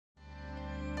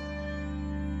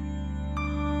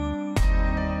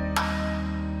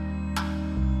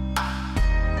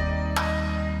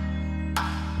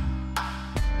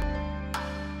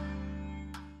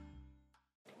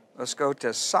Let's go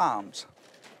to Psalms.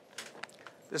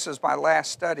 This is my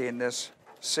last study in this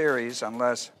series,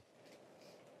 unless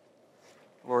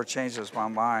the Lord changes my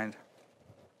mind.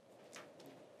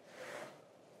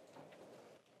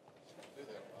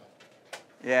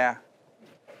 Yeah.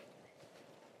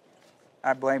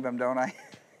 I blame him, don't I?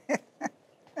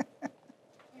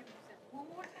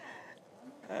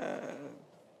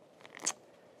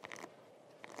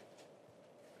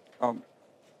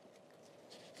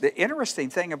 The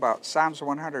interesting thing about Psalms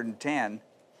 110,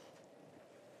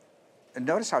 and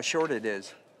notice how short it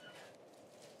is.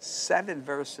 7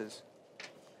 verses.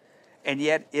 And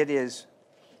yet it is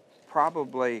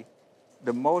probably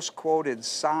the most quoted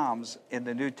Psalms in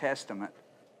the New Testament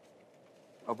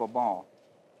of them all.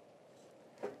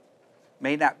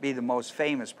 May not be the most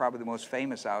famous, probably the most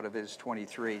famous out of it is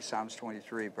 23, Psalms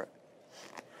 23, but,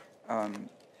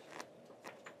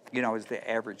 is the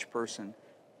average person.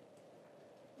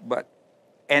 But,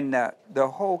 and the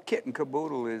whole kit and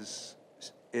caboodle is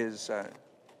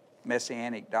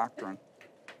Messianic doctrine.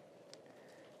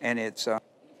 And it's,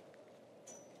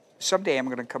 someday I'm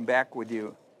going to come back with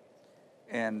you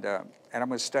and I'm going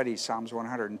to study Psalms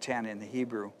 110 in the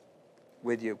Hebrew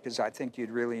with you because I think you'd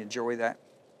really enjoy that.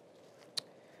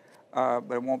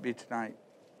 But it won't be tonight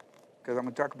because I'm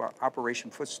going to talk about Operation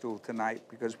Footstool tonight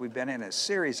because we've been in a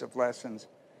series of lessons.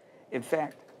 In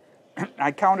fact,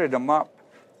 I counted them up,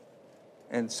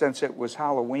 and since it was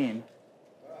Halloween,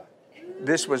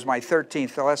 this was my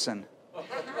 13th lesson.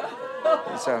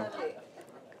 So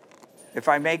if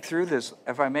I make it through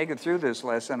this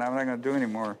lesson, I'm not going to do any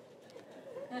more.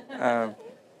 But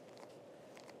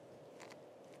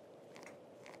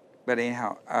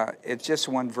anyhow, it's just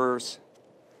one verse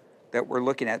that we're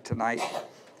looking at tonight.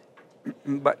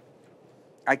 But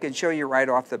I can show you right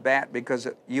off the bat because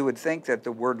you would think that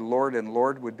the word Lord and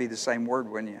Lord would be the same word,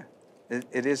 wouldn't you?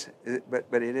 It is, but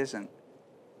it isn't.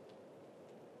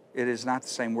 It is not the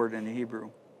same word in the Hebrew.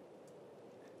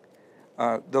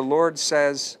 The Lord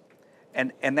says,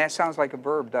 and that sounds like a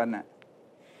verb, doesn't it?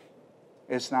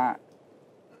 It's not.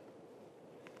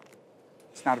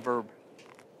 It's not a verb.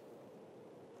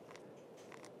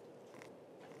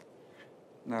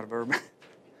 Not a verb.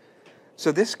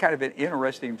 So this is kind of an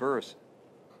interesting verse.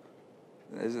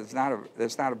 It's not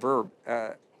a verb.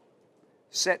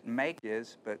 Sit and make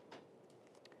is, but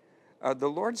the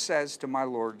Lord says to my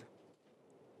Lord,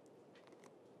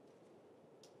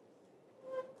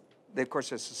 of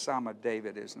course it's a Psalm of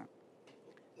David, isn't it?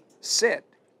 Sit,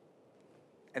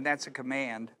 and that's a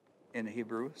command in the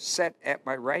Hebrew. Sit at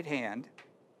my right hand.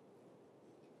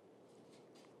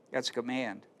 That's a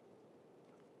command.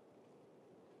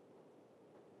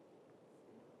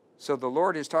 So the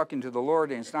Lord is talking to the Lord,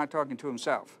 and it's not talking to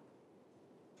himself.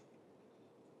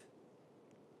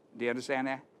 Do you understand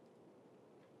that?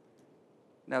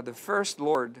 Now, the first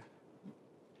Lord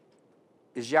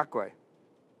is Yahweh.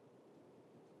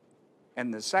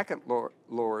 And the second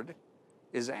Lord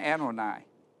is Anoni,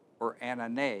 or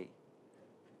Anane.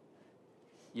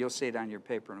 You'll see it on your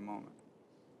paper in a moment.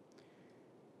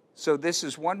 So this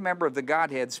is one member of the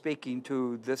Godhead speaking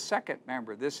to the second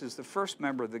member. This is the first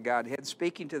member of the Godhead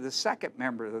speaking to the second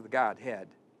member of the Godhead.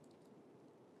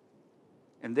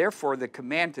 And therefore, the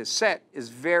command to sit is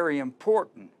very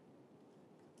important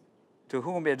to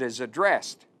whom it is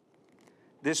addressed.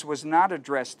 This was not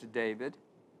addressed to David.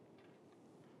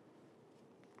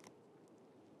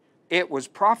 It was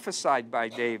prophesied by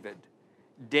David.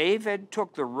 David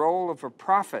took the role of a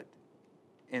prophet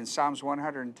in Psalms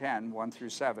 110, 1 through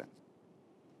 7.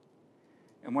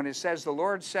 And when it says, the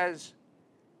Lord says,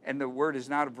 and the word is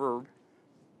not a verb,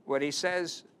 what he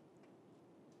says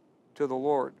to the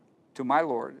Lord, to my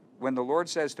Lord, when the Lord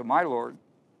says to my Lord,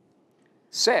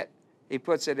 sit, he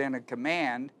puts it in a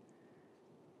command.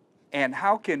 And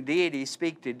how can deity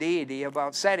speak to deity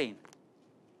about setting?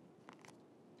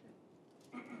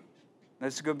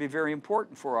 This is going to be very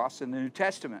important for us in the New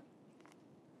Testament.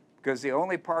 Because the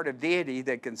only part of deity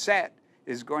that can set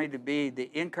is going to be the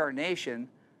incarnation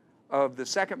of the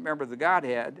second member of the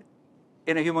Godhead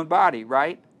in a human body,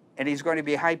 right? And he's going to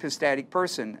be a hypostatic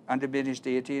person, undiminished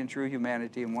deity and true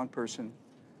humanity in one person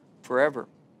forever.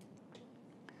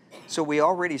 So we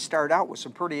already start out with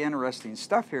some pretty interesting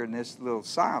stuff here in this little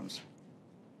Psalms.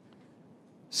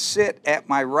 Sit at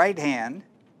my right hand.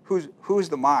 Who's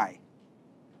the my?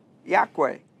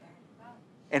 Yahweh.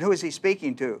 And who is he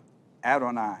speaking to?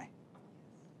 Adonai.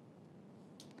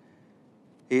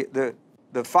 The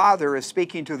Father is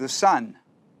speaking to the Son,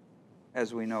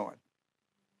 as we know it.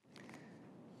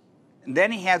 And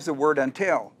then he has the word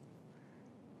until.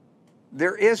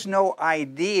 There is no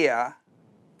idea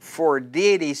for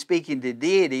deity speaking to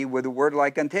deity with a word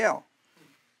like until.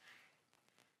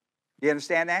 You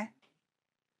understand that?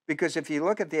 Because if you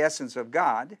look at the essence of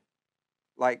God,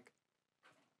 like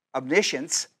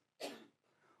omniscience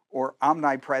or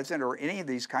omnipresent or any of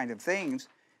these kind of things,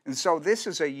 and so this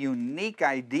is a unique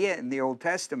idea in the Old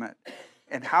Testament.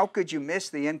 And how could you miss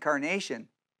the incarnation?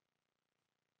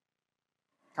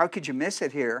 How could you miss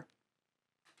it here?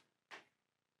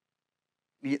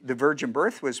 The virgin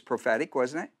birth was prophetic,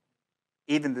 wasn't it?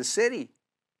 Even the city.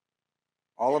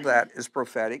 All of that is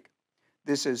prophetic.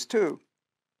 This is too.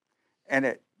 And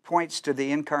it points to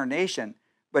the incarnation.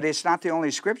 But it's not the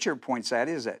only scripture points at,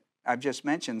 is it? I've just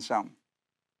mentioned some.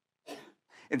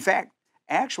 In fact,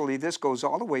 actually, this goes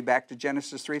all the way back to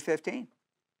Genesis 3:15.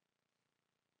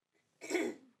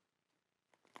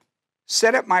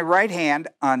 Set up my right hand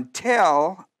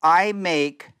until I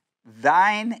make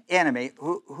thine enemy.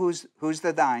 Who's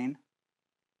the thine?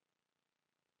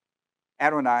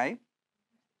 Adonai.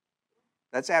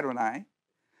 That's Adonai.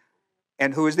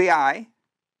 And who is the I?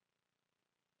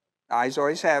 The eyes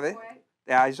always have it.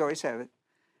 The eyes always have it.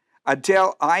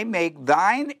 Until I make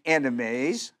thine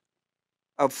enemies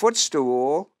a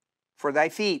footstool for thy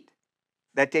feet.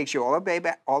 That takes you all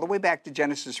the way back to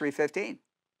Genesis 3:15.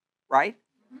 Right?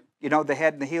 You know, the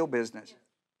head and the heel business.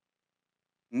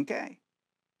 Okay.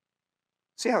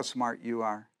 See how smart you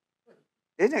are.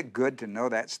 Isn't it good to know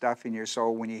that stuff in your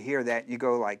soul when you hear that and you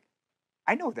go like,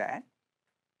 I know that.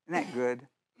 Isn't that good?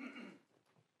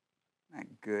 Isn't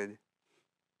that good?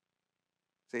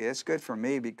 See, it's good for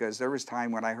me because there was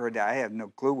time when I heard that I had no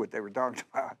clue what they were talking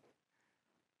about.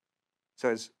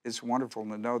 So it's wonderful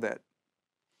to know that.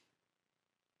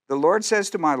 The Lord says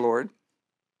to my Lord,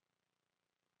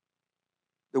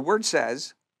 the word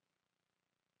says,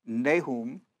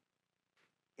 Nehum,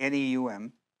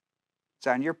 N-E-U-M. It's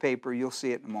on your paper. You'll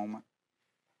see it in a moment.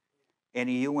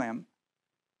 N-E-U-M.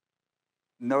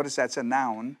 Notice that's a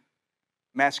noun,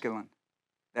 masculine.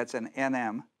 That's an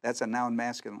N-M. That's a noun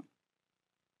masculine.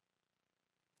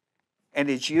 And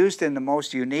it's used in the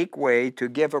most unique way to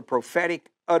give a prophetic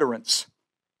utterance.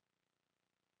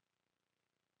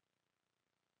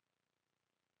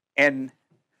 And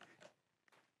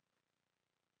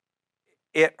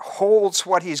it holds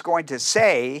what he's going to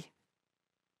say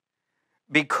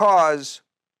because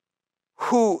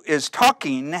who is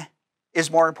talking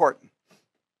is more important.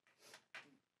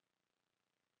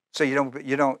 So you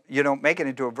don't make it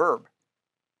into a verb.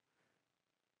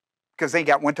 Because they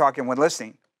got one talking, one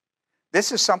listening.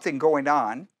 This is something going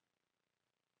on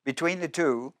between the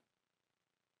two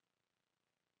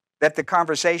that the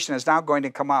conversation is now going to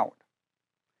come out.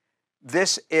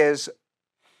 This is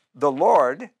the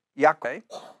Lord, Yahweh,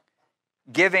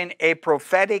 giving a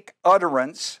prophetic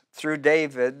utterance through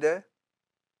David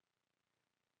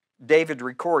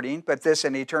recording, but this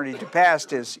in eternity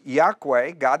past is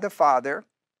Yahweh, God the Father,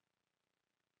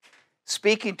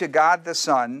 speaking to God the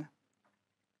Son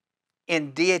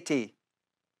in deity.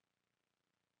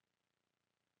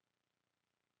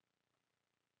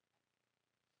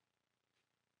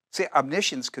 See,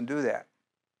 omniscience can do that.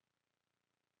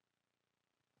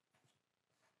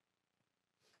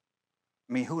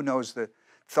 I mean, who knows the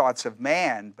thoughts of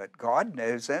man, but God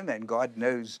knows them, and God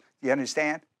knows, you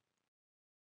understand?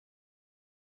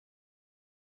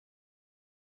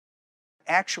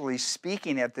 Actually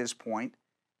speaking at this point,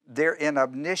 they're in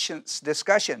omniscience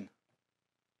discussion.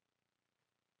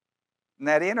 Isn't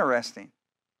that interesting?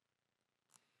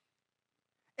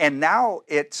 And now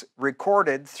it's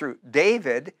recorded through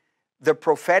David, the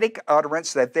prophetic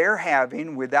utterance that they're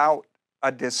having without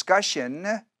a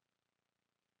discussion,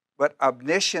 but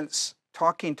omniscience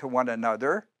talking to one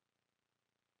another.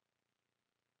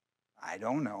 I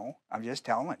don't know. I'm just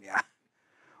telling you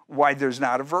why there's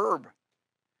not a verb.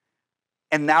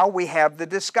 And now we have the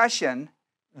discussion,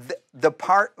 the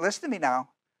part, listen to me now,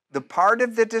 the part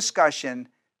of the discussion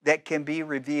that can be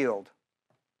revealed.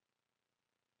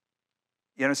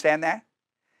 You understand that?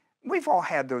 We've all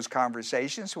had those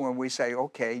conversations when we say,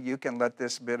 okay, you can let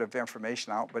this bit of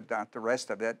information out, but not the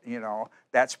rest of it. You know,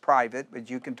 that's private,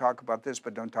 but you can talk about this,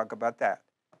 but don't talk about that.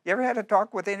 You ever had a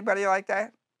talk with anybody like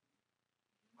that?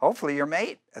 Hopefully your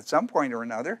mate at some point or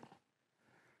another,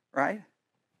 right?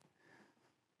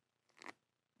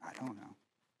 I don't know.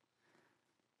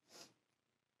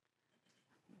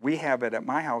 We have it at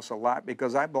my house a lot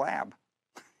because I blab.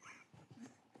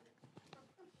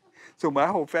 So my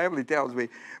whole family tells me,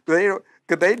 but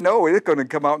they know it's going to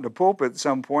come out in the pulpit at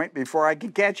some point before I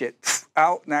can catch it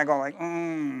out, and I go like,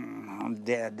 I'm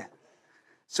dead.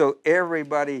 So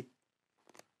everybody,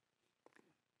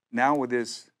 now with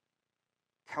this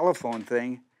telephone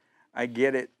thing, I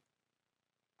get it.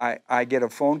 I get a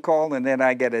phone call, and then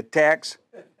I get a text.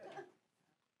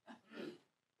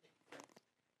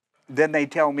 then they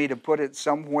tell me to put it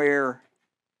somewhere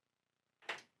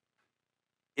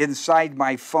inside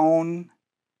my phone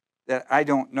that I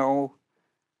don't know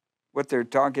what they're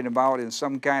talking about, in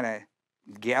some kind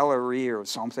of gallery or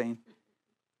something.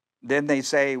 Then they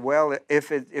say, well,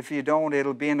 if you don't,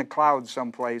 it'll be in the cloud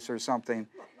someplace or something.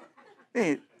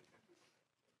 Hey,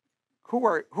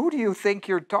 who do you think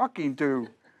you're talking to?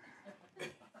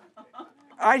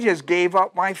 I just gave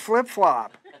up my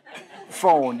flip-flop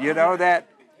phone, that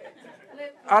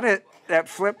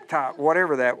flip top,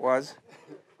 whatever that was.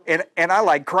 And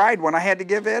I cried when I had to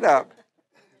give it up.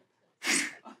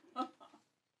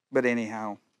 But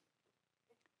anyhow.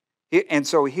 And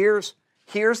so here's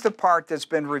the part that's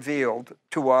been revealed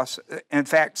to us. In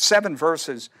fact, 7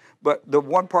 verses, but the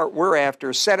one part we're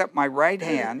after, set up my right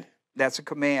hand, that's a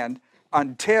command,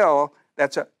 until,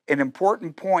 that's an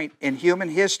important point in human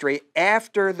history,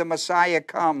 after the Messiah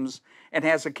comes and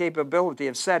has the capability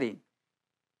of setting.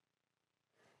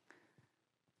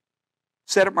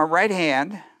 Set up my right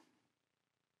hand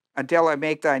until I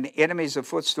make thine enemies a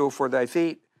footstool for thy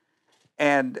feet.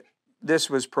 And this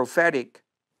was prophetic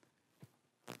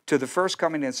to the first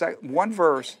coming and second. One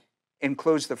verse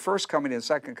includes the first coming and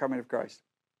second coming of Christ.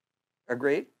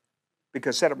 Agreed?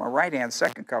 Because set up my right hand,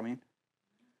 second coming,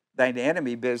 thine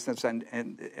enemy business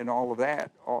and all of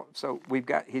that. So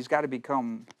he's got to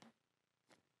become,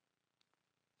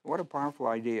 what a powerful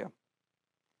idea.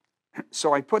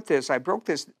 So I broke this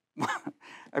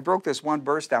one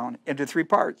verse down into 3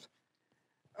 parts.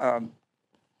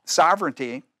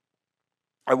 Sovereignty,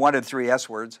 I wanted 3 S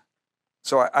words.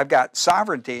 So I've got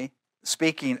sovereignty,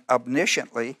 speaking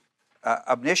omnisciently.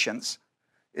 Omniscience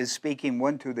is speaking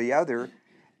one to the other.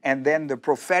 And then the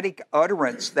prophetic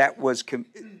utterance that was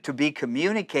to be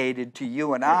communicated to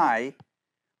you and I,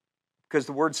 because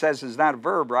the word says it's not a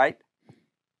verb, right?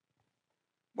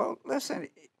 Well, listen,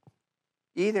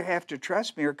 you either have to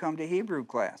trust me or come to Hebrew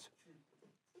class.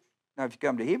 Now, if you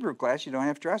come to Hebrew class, you don't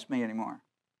have to trust me anymore.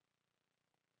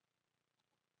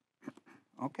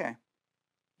 Okay.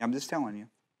 I'm just telling you.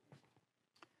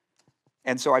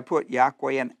 And so I put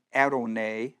Yahweh and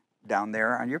Adonai down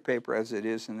there on your paper as it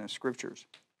is in the scriptures.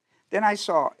 Then I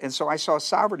saw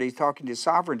sovereignty talking to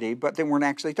sovereignty, but they weren't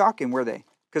actually talking, were they?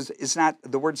 Because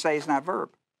the word say is not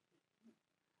verb.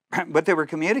 But they were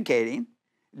communicating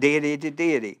deity to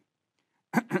deity.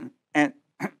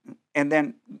 And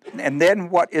then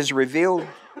what is revealed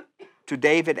to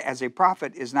David as a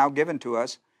prophet is now given to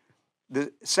us.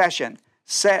 The session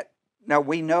now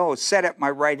we know, set at my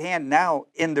right hand now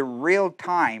in the real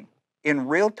time. In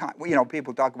real time,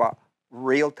 people talk about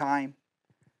real time.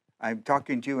 I'm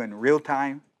talking to you in real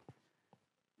time.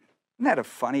 Isn't that a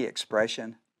funny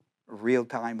expression? Real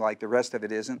time, like the rest of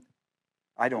it isn't.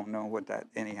 I don't know what that,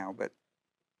 anyhow, but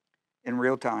in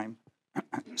real time.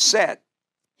 Set,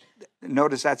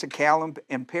 notice that's a cal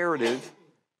imperative.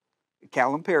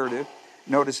 Cal imperative.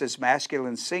 Notice it's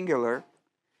masculine singular.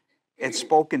 It's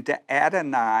spoken to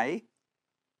Adonai.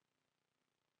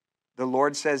 The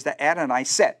Lord says to Adonai,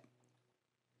 set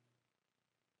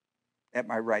at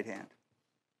my right hand.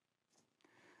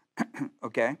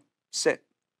 Okay, sit.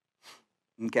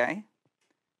 Okay.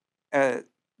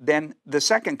 Then the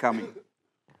second coming.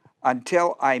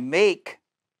 Until I make,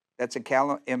 that's a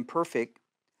cal imperfect,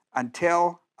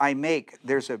 until I make,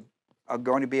 there's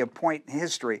going to be a point in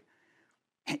history,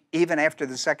 even after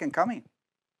the second coming.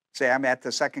 Say, I'm at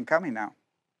the second coming now.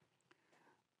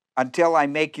 Until I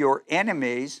make your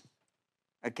enemies,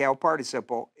 a cal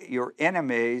participle, your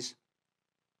enemies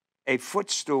a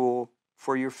footstool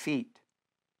for your feet.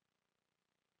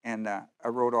 And I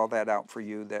wrote all that out for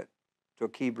you, that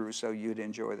took Hebrew, so you'd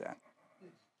enjoy that.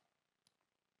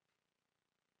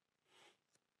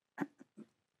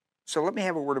 So let me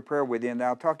have a word of prayer with you, and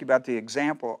I'll talk about the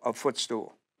example of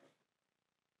footstool.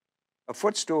 A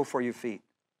footstool for your feet.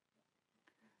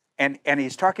 And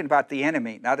he's talking about the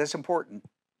enemy. Now, that's important,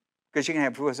 because you can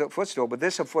have a footstool, but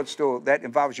this is a footstool that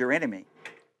involves your enemy.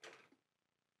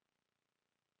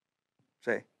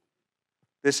 See?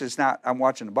 This is not, I'm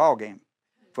watching a ball game.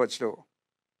 Footstool.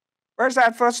 Where's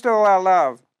that footstool I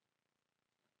love?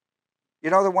 You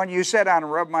know, the one you sat on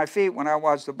and rubbed my feet when I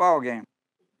watched the ball game.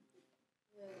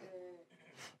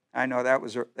 I know that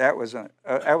was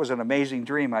an amazing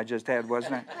dream I just had,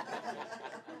 wasn't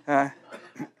it?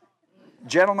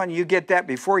 Gentlemen, you get that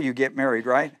before you get married,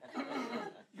 right?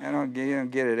 You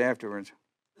don't get it afterwards.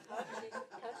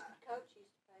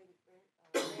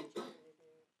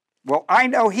 Well, I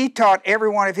know he taught every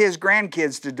one of his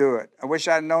grandkids to do it. I wish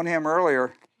I'd known him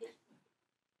earlier.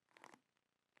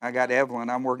 I got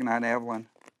Evelyn. I'm working on Evelyn.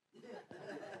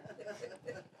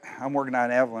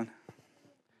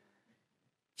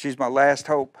 She's my last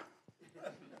hope.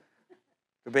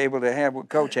 to be able to have what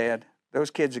Coach had.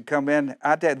 Those kids would come in.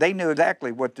 They knew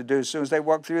exactly what to do as soon as they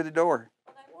walked through the door.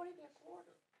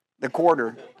 The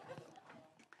quarter.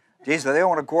 Geez, they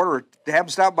want a quarter. They have them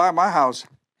stop by my house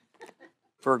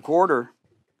for a quarter.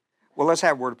 Well, let's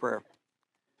have a word of prayer.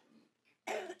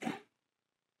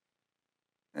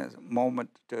 There's a moment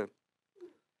to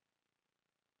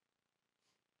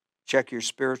check your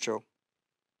spiritual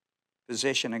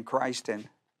position in Christ and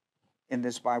in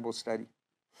this Bible study.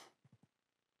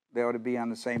 They ought to be on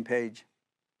the same page.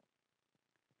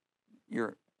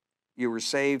 You were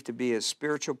saved to be a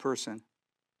spiritual person.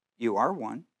 You are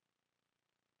one.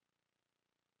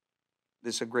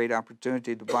 This is a great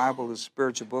opportunity. The Bible is a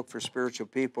spiritual book for spiritual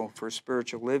people, for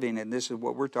spiritual living, and this is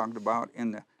what we're talking about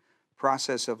in the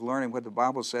process of learning what the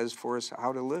Bible says for us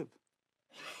how to live.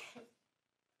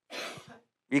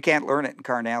 You can't learn it in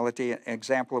carnality. An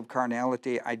example of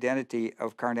carnality, identity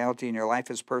of carnality in your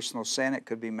life is personal sin. It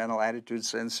could be mental attitude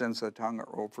sins, sins of the tongue,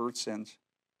 or overt sins.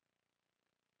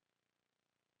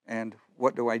 And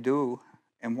what do I do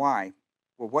and why?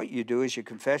 Well, what you do is you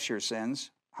confess your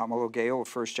sins. Homologeo,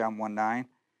 1 John 1:9.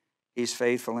 He's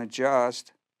faithful and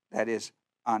just. That is,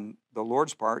 on the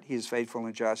Lord's part, He is faithful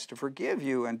and just to forgive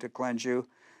you and to cleanse you.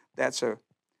 That's a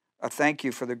thank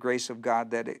you for the grace of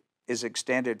God that it is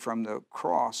extended from the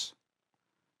cross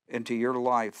into your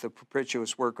life, the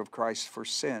propitious work of Christ for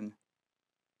sin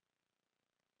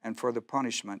and for the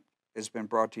punishment has been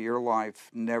brought to your life,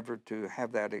 never to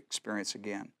have that experience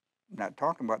again. I'm not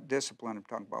talking about discipline, I'm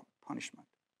talking about punishment.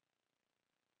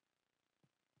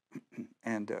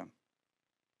 And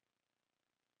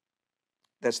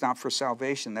that's not for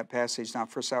salvation. That passage is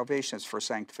not for salvation, it's for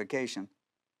sanctification.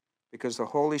 Because the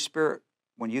Holy Spirit,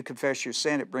 when you confess your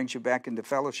sin, it brings you back into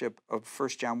fellowship of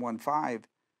 1 John 1:5,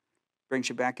 brings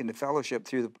you back into fellowship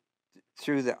through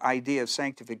the idea of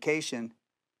sanctification.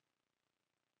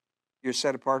 You're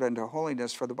set apart unto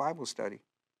holiness for the Bible study.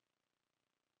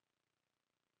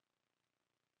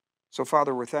 So,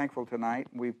 Father, we're thankful tonight.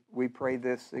 We pray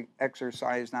this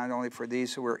exercise not only for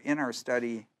these who are in our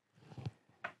study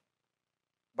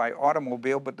by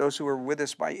automobile, but those who are with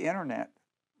us by internet.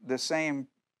 The same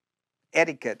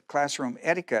etiquette, classroom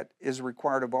etiquette, is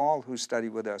required of all who study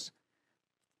with us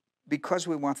because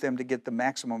we want them to get the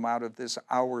maximum out of this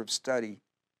hour of study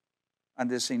on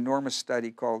this enormous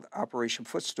study called Operation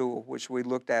Footstool, which we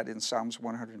looked at in Psalms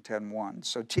 110:1.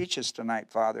 So teach us tonight,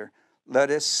 Father.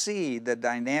 Let us see the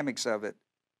dynamics of it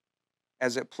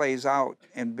as it plays out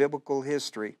in biblical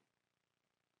history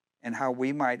and how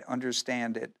we might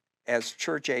understand it as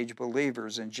church-age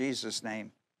believers. In Jesus'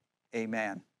 name,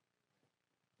 amen.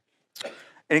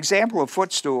 An example of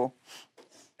footstool,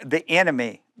 the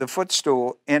enemy, the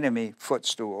footstool, enemy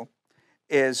footstool,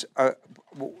 is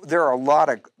there's a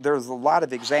lot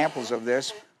of examples of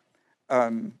this.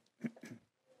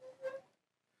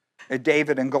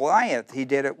 David and Goliath, he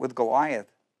did it with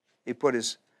Goliath. He put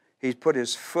his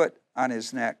foot on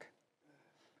his neck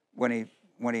when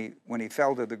he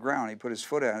fell to the ground. He put his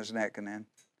foot on his neck and then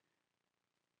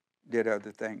did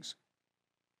other things.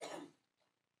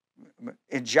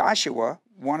 In Joshua,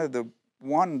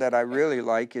 one that I really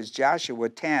like is Joshua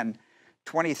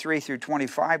 10:23 through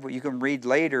 25, what you can read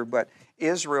later, but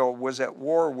Israel was at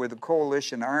war with a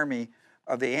coalition army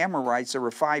of the Amorites. There were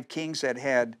 5 kings that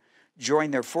had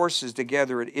joined their forces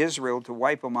together at Israel to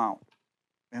wipe them out.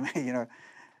 And,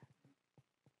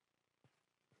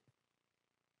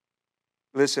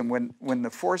 listen, when the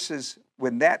forces,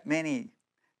 when that many,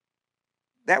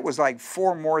 that was like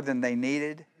 4 more than they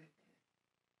needed,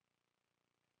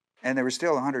 and they were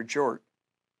still 100 short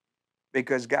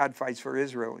because God fights for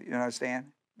Israel, you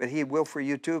understand? But He will for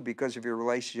you too because of your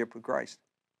relationship with Christ.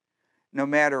 No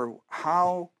matter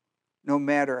how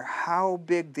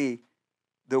big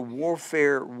the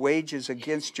warfare wages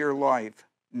against your life,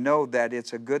 know that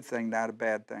it's a good thing, not a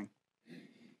bad thing.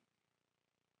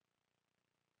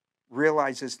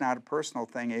 Realize it's not a personal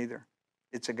thing either.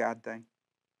 It's a God thing.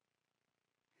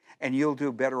 And you'll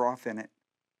do better off in it.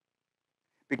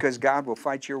 Because God will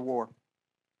fight your war.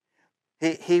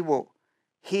 He will,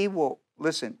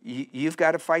 listen, you've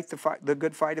got to fight the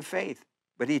good fight of faith.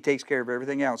 But He takes care of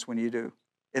everything else when you do.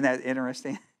 Isn't that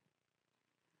interesting?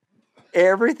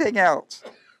 Everything else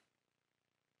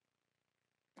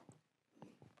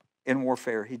in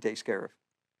warfare, He takes care of.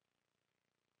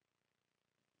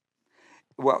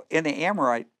 Well, in the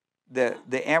Amorite, the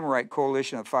Amorite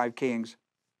coalition of 5 kings,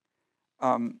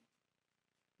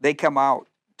 they come out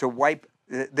to wipe.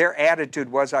 Their attitude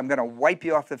was, I'm going to wipe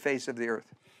you off the face of the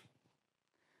earth.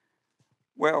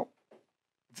 Well,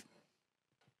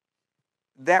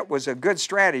 that was a good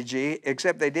strategy,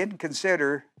 except they didn't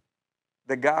consider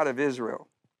the God of Israel.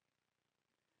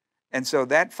 And so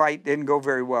that fight didn't go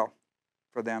very well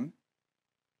for them.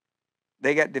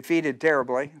 They got defeated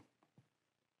terribly.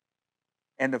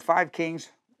 And the 5 kings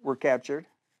were captured,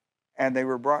 and they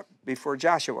were brought before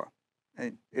Joshua.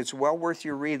 And it's well worth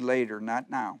your read later, not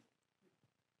now.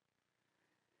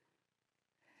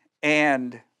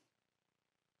 And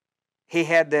he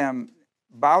had them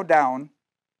bow down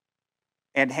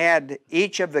and had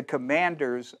each of the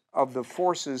commanders of the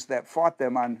forces that fought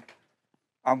them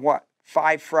on what?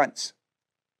 5 fronts.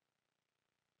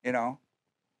 You know?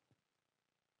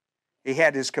 He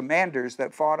had his commanders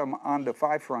that fought him on the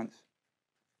 5 fronts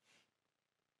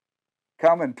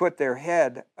come and put their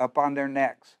head up on their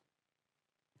necks.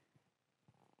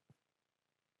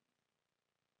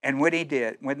 And when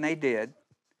they did,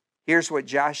 here's what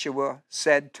Joshua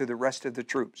said to the rest of the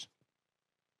troops.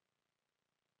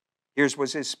 Here's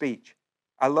was his speech.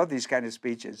 I love these kind of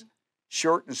speeches.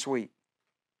 Short and sweet.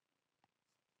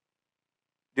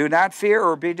 Do not fear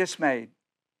or be dismayed.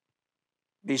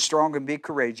 Be strong and be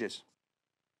courageous.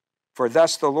 For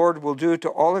thus the Lord will do to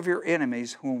all of your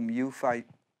enemies whom you fight.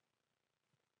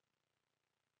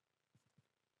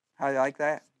 How do you like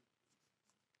that?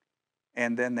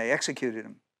 And then they executed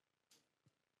him.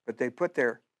 But they put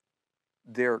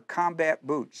their combat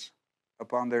boots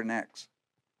upon their necks.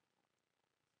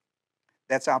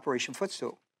 That's Operation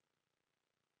Footstool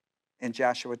in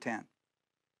Joshua 10.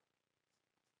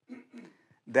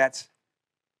 That's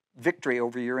victory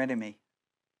over your enemy,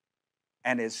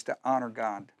 and it's to honor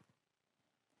God.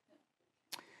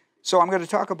 So I'm going to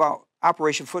talk about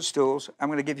Operation Footstools. I'm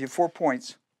going to give you 4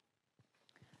 points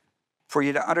for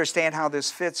you to understand how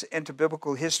this fits into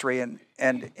biblical history and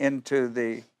into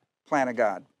the plan of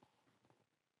God.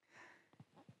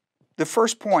 The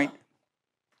first point,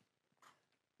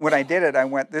 when I did it, I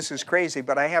went, this is crazy,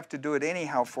 but I have to do it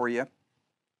anyhow for you.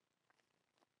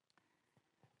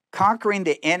 Conquering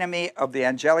the enemy of the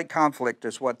angelic conflict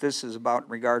is what this is about in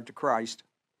regard to Christ.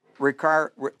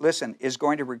 Is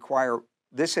going to require,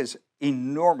 this is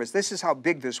enormous. This is how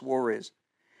big this war is.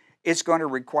 It's going to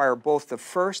require both the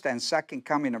first and second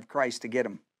coming of Christ to get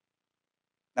him.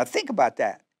 Now think about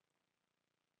that.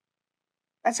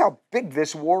 That's how big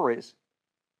this war is.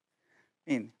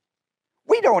 I mean,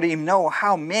 we don't even know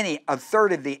how many, a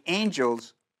third of the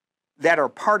angels that are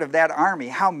part of that army,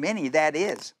 how many that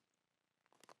is.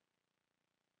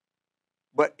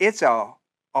 But it's a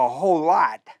whole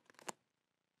lot.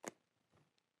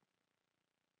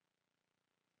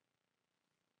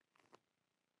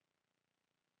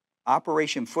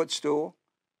 Operation Footstool,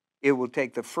 it will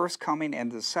take the first coming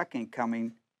and the second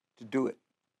coming to do it.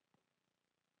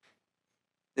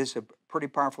 This is a pretty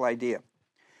powerful idea.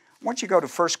 I want you to go to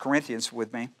 1 Corinthians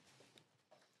with me.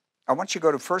 I want you to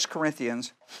go to 1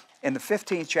 Corinthians in the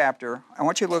 15th chapter. I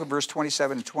want you to look at verse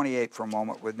 27 and 28 for a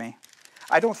moment with me.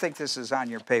 I don't think this is on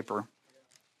your paper.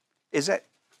 Is it?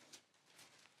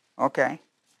 Okay.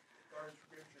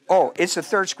 Oh, it's the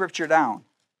third scripture down.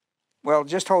 Well,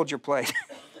 just hold your place.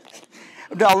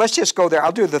 No, let's just go there.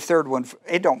 I'll do the third one.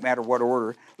 It don't matter what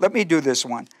order. Let me do this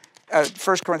one. 1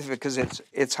 Corinthians, because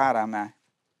it's hot on that.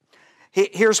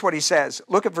 Here's what he says.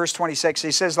 Look at verse 26.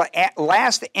 He says,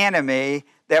 last enemy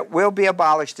that will be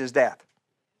abolished is death.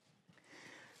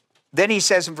 Then he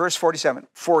says in verse 47,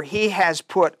 for he has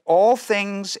put all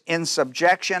things in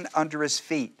subjection under his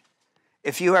feet.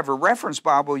 If you have a reference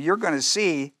Bible, you're going to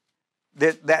see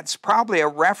that that's probably a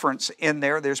reference in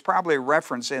there. There's probably a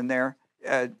reference in there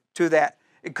to that.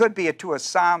 It could be to a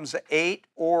Psalms 8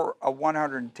 or a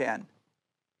 110.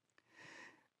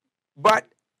 But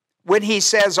when he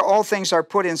says all things are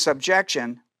put in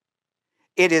subjection,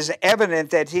 it is evident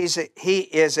that he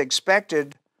is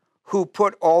expected who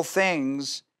put all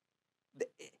things,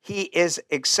 he is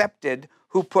accepted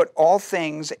who put all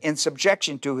things in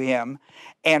subjection to him.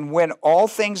 And when all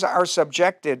things are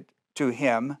subjected to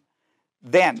him,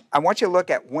 then, I want you to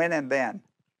look at when and then.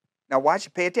 Now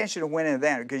pay attention to when and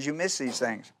then, because you miss these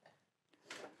things.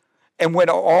 And when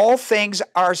all things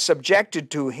are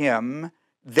subjected to him,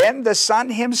 then the Son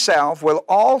himself then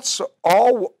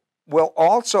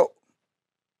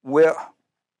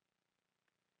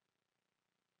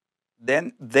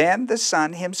the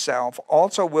Son himself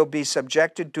also will be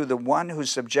subjected to the one who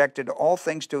subjected all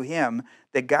things to him,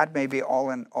 that God may be all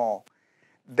in all.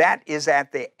 That is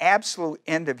at the absolute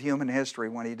end of human history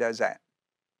when he does that.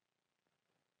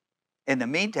 In the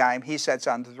meantime, he sits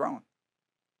on the throne.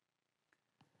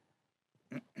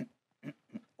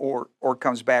 or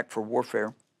comes back for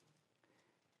warfare.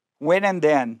 When and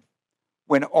then,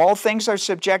 when all things are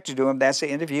subjected to him, that's the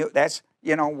end of you. That's,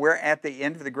 we're at the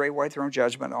end of the great white throne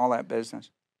judgment, all that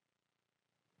business.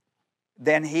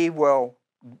 Then he will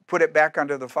put it back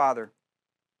under the Father.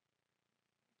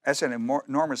 That's an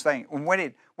enormous thing.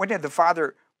 When did the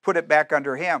Father put it back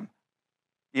under him?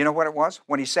 You know what it was?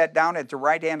 When he sat down at the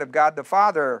right hand of God the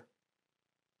Father.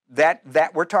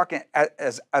 That we're talking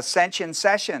as ascension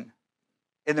session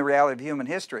in the reality of human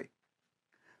history.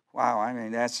 Wow, I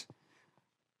mean,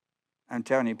 I'm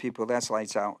telling you people, that's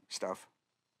lights out stuff.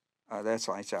 That's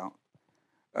lights out.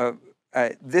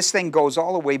 This thing goes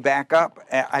all the way back up.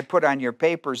 I put on your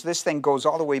papers, this thing goes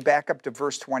all the way back up to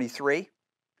verse 23.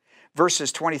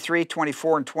 Verses 23,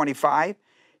 24, and 25.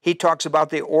 He talks about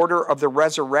the order of the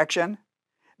resurrection.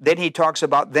 Then he talks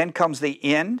about, then comes the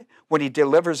end, when he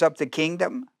delivers up the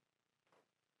kingdom.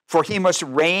 For he must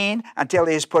reign until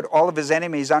he has put all of his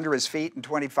enemies under his feet in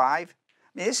 25.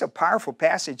 I mean, it's a powerful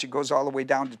passage. It goes all the way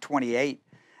down to 28.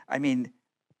 I mean,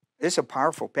 it's a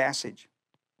powerful passage.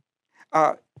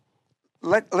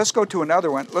 Let's go to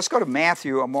another one. Let's go to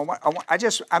Matthew a moment.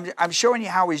 I'm showing you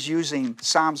how he's using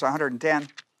Psalms 110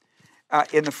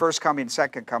 in the first coming and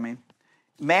second coming.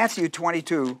 Matthew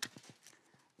 22.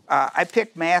 I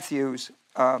picked Matthew's.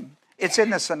 It's in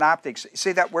the synoptics.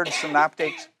 See that word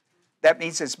synoptics? That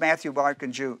means it's Matthew, Mark,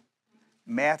 and Jude.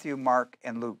 Matthew, Mark,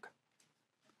 and Luke.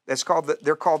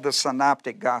 They're called the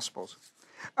synoptic gospels.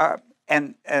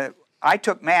 I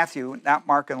took Matthew, not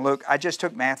Mark and Luke. I just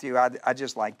took Matthew. I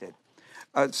just liked it.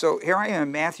 So here I am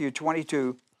in Matthew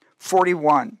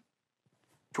 22:41.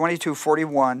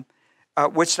 22:41,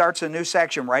 which starts a new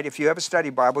section, right? If you have a study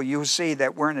Bible, you'll see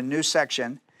that we're in a new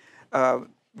section.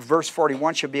 Verse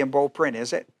 41 should be in bold print,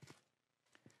 is it?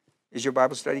 Is your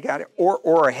Bible study got it?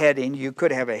 Or a heading. You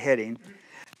could have a heading.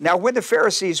 Now, when the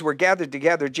Pharisees were gathered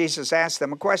together, Jesus asked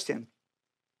them a question.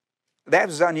 That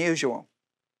was unusual.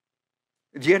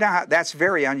 Do you know how that's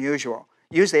very unusual?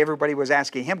 Usually everybody was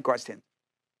asking him questions.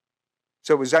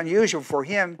 So it was unusual for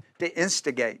him to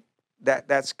instigate.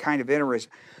 That's kind of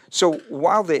interesting. So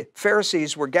while the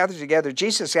Pharisees were gathered together,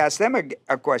 Jesus asked them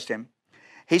a question.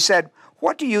 He said,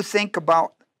 "What do you think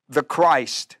about the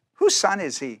Christ? Whose son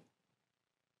is he?"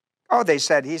 Oh, they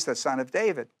said, "He's the son of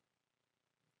David."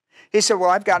 He said, "Well,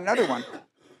 I've got another one.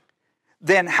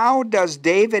 Then how does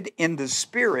David in the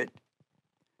Spirit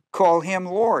call him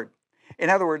Lord?" In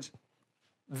other words,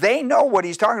 they know what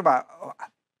he's talking about.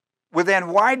 Well, then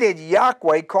why did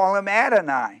Yahweh call him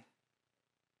Adonai?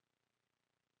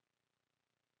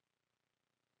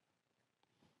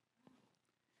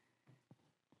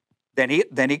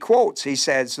 Then he quotes, he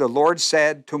says, "The Lord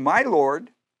said to my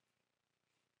Lord,"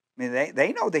 I mean,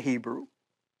 they know the Hebrew,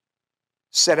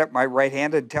 "set up my right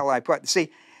hand until I put,"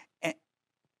 see,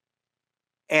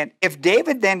 and if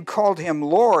David then called him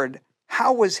Lord,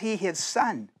 how was he his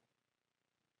son?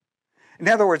 In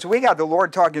other words, we got the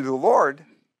Lord talking to the Lord,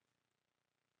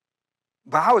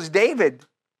 but how is David?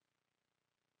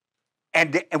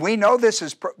 And we know this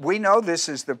is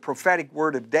the prophetic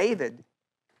word of David.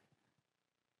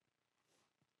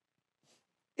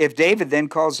 If David then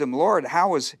calls him Lord,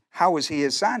 how is he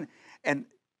his son? And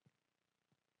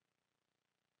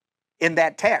in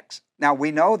that text, now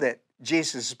we know that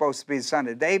Jesus is supposed to be the son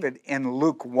of David in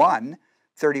Luke 1,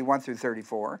 31 through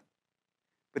 34.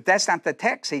 But that's not the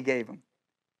text he gave him.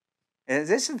 And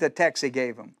this is the text he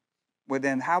gave him. Well,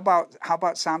 then how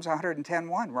about Psalms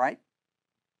 110:1, right?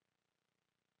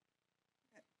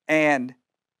 And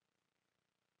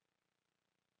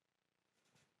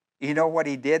you know what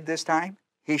he did this time?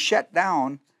 He shut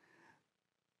down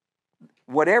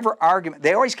whatever argument.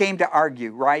 They always came to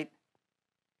argue, right?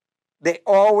 They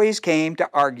always came to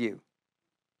argue.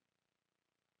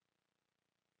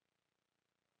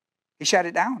 He shut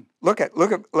it down. Look at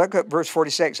verse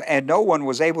 46. And no one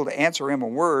was able to answer him a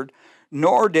word,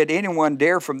 nor did anyone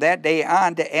dare from that day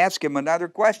on to ask him another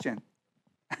question.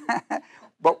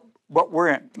 But we're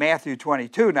in Matthew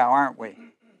 22 now, aren't we?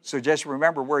 So just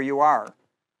remember where you are.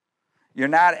 You're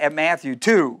not at Matthew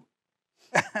 2.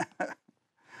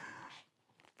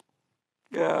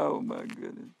 Oh my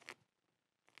goodness.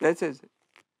 That's it.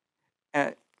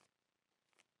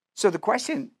 So the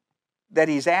question that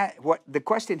the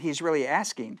question he's really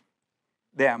asking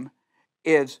them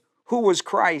is, who was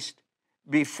Christ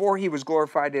before he was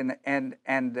glorified and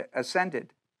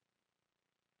ascended?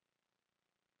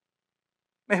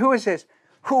 I mean, who is this?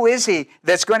 Who is he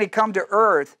that's going to come to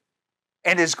earth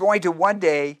and is going to one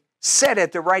day sit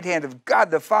at the right hand of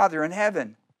God the Father in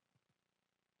heaven?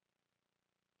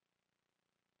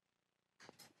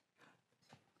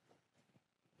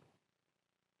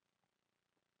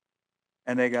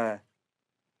 And they got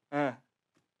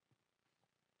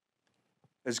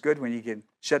it's good when you can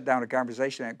shut down a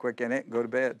conversation that quick in it and go to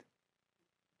bed.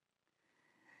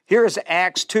 Here is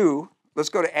Acts 2. Let's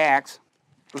go to Acts.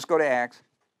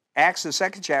 Acts, the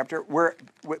second chapter. We're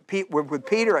with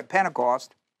Peter at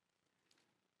Pentecost.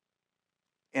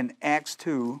 in Acts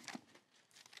 2.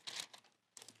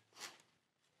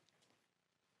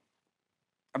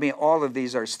 I mean, all of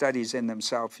these are studies in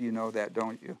themselves. You know that,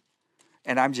 don't you?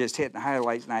 And I'm just hitting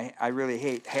highlights, and I really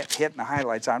hate hitting the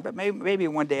highlights on. But maybe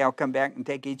one day I'll come back and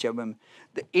take each of them.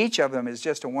 Each of them is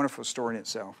just a wonderful story in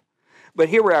itself. But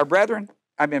here we are, brethren.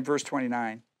 I'm in verse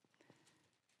 29.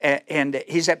 And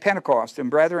he's at Pentecost. And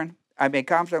brethren, I may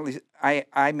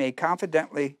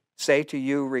confidently say to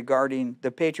you regarding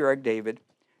the patriarch David,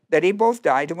 that he both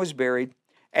died and was buried,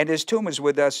 and his tomb is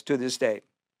with us to this day.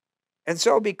 And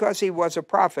so, because he was a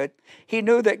prophet, he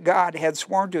knew that God had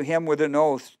sworn to him with an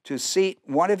oath to seat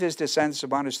one of his descendants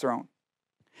upon his throne.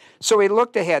 So he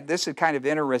looked ahead. This is kind of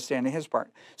interesting in his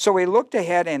part. So he looked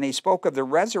ahead and he spoke of the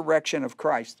resurrection of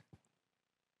Christ.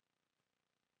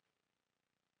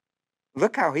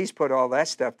 Look how he's put all that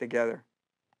stuff together.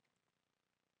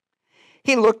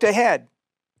 He looked ahead.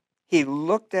 He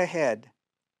looked ahead.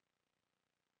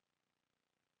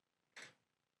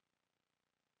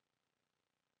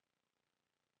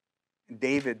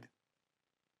 David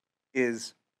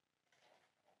is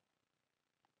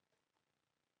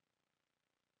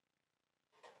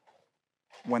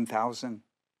 (1000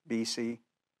 BC).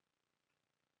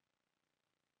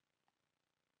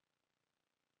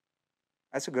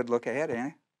 That's a good look ahead, ain't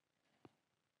it?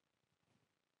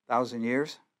 1,000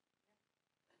 years?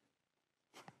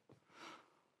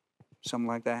 Something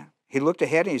like that. He looked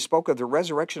ahead and he spoke of the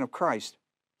resurrection of Christ,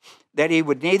 that he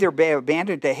would neither be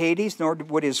abandoned to Hades, nor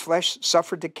would his flesh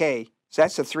suffer decay. So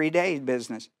that's a 3-day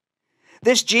business.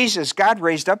 This Jesus God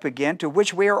raised up again, to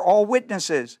which we are all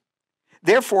witnesses.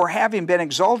 Therefore, having been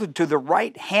exalted to the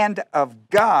right hand of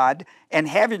God, and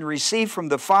having received from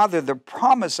the Father the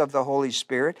promise of the Holy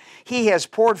Spirit, he has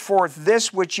poured forth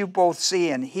this which you both see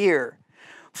and hear.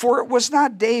 For it was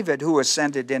not David who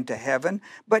ascended into heaven,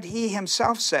 but he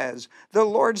himself says, the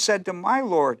Lord said to my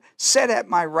Lord, sit at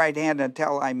my right hand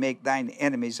until I make thine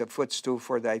enemies a footstool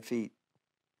for thy feet.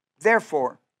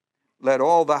 Therefore, let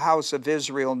all the house of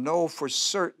Israel know for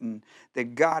certain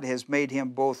that God has made him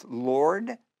both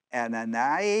Lord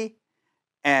Anani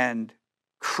and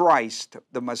Christ,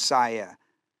 the Messiah,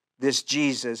 this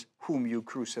Jesus whom you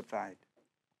crucified.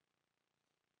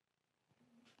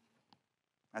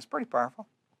 That's pretty powerful.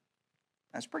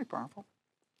 That's pretty powerful.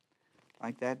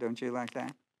 Like that, don't you like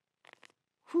that?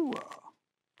 Whew.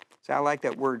 So I like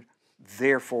that word,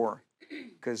 therefore,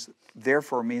 because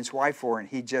therefore means why for, and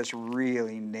he just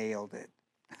really nailed it.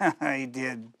 He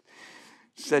did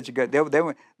such a good.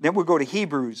 Then we'll go to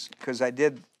Hebrews, because I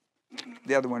did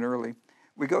the other one early.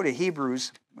 We go to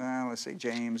Hebrews. Let's see,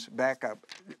 James, back up.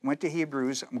 Went to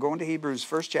Hebrews. I'm going to Hebrews,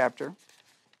 first chapter.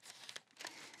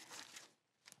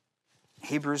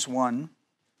 Hebrews 1.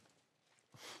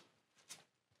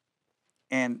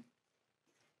 And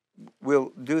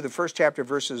we'll do the first chapter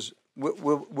verses.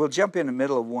 We'll jump in the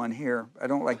middle of one here. I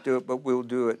don't like to do it, but we'll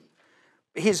do it.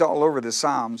 He's all over the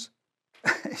Psalms.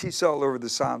 He's all over the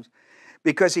Psalms.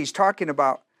 Because he's talking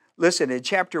about, listen, in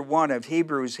chapter 1 of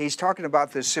Hebrews, he's talking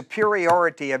about the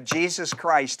superiority of Jesus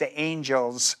Christ to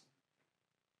angels.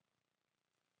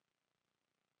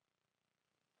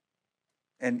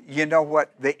 And you know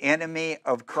what the enemy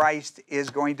of Christ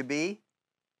is going to be?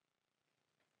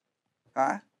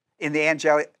 Huh? In the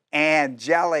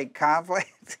angelic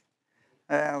conflict?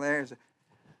 Well,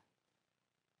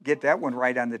 get that one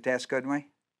right on the test, couldn't we?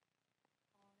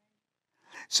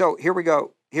 So here we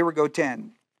go. Here we go,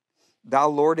 10. Thou,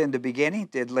 Lord, in the beginning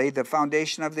did lay the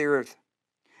foundation of the earth,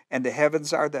 and the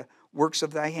heavens are the works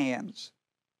of thy hands.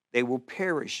 They will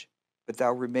perish, but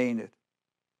thou remainest,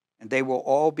 and they will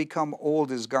all become old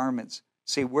as garments.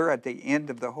 See, we're at the end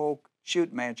of the whole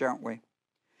shoot match, aren't we?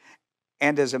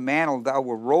 And as a mantle thou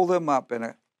will roll them up,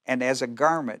 and as a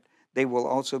garment they will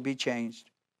also be changed.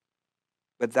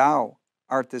 But thou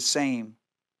art the same,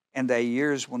 and thy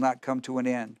years will not come to an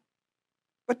end.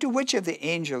 But to which of the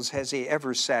angels has he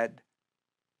ever said,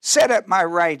 set at my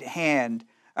right hand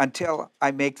until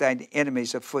I make thine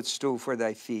enemies a footstool for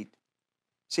thy feet?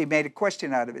 See, he made a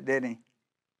question out of it, didn't he?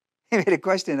 He made a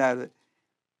question out of it.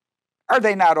 Are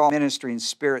they not all ministering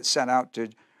spirits sent out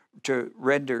to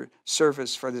render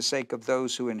service for the sake of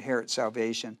those who inherit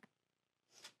salvation?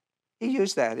 He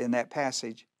used that in that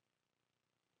passage.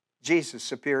 Jesus,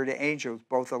 superior to angels,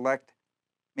 both elect,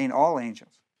 mean all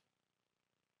angels.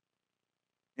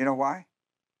 You know why?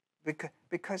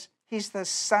 Because he's the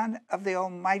Son of the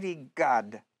Almighty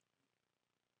God.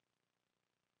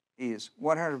 He is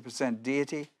 100%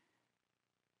 deity.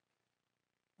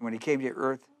 When he came to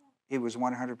earth, he was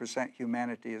 100%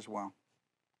 humanity as well.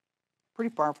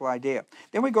 Pretty powerful idea.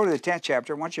 Then we go to the 10th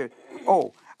chapter. I want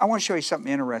to show you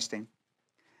something interesting.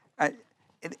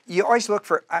 you always look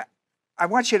for, I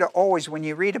want you to always, when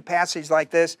you read a passage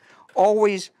like this,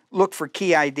 always look for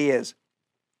key ideas.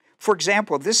 For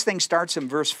example, this thing starts in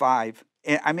verse 5.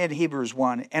 I'm in Hebrews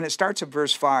 1, and it starts at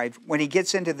verse 5 when he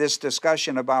gets into this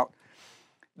discussion about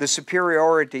the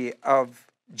superiority of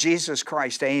Jesus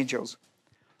Christ to angels.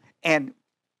 And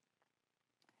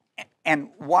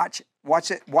watch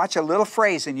a little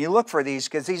phrase, and you look for these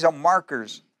because these are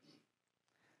markers.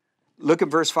 Look at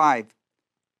verse 5.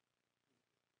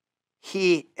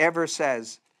 He ever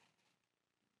says.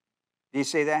 Do you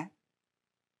see that?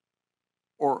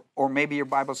 Or maybe your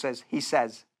Bible says, he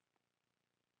says.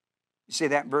 You see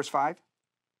that in verse 5?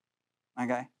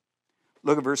 Okay.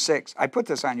 Look at verse 6. I put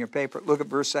this on your paper. Look at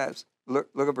verse 6. Look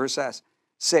at verse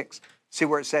 6. See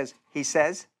where it says, he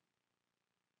says?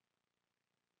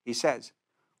 He says.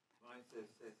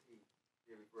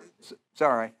 It's all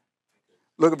right.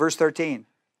 Look at verse 13.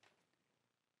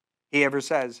 He ever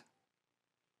says.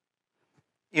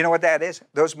 You know what that is?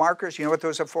 Those markers, you know what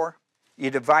those are for? You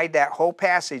divide that whole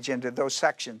passage into those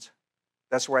sections.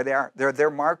 That's where they are. They're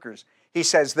markers. He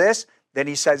says this, then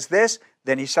he says this,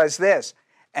 then he says this.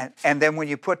 And then when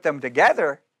you put them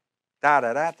together,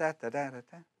 da-da-da-da-da-da-da.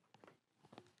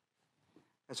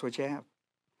 That's what you have.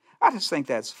 I just think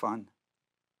that's fun.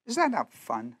 Is that not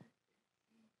fun?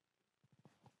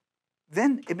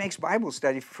 Then it makes Bible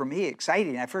study for me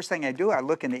exciting. The first thing I do, I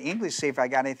look in the English, see if I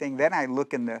got anything. Then I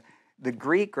look in the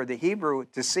Greek or the Hebrew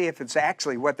to see if it's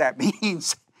actually what that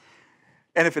means.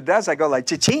 And if it does, I go like,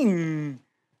 cha-ching.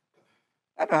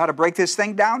 I know how to break this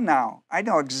thing down now. I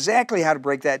know exactly how to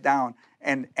break that down.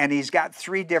 And he's got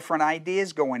 3 different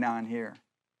ideas going on here.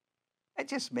 It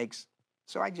just makes,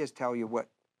 so I just tell you what,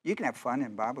 you can have fun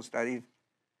in Bible study.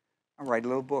 I'll write a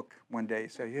little book one day.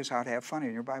 So here's how to have fun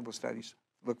in your Bible studies.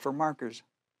 Look for markers.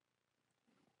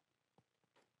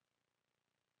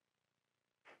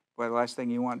 Well, the last thing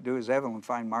you want to do is Evelyn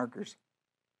find markers.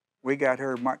 We got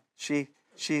her,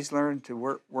 she's learned to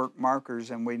work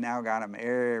markers, and we now got them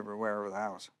everywhere over the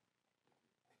house.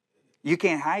 You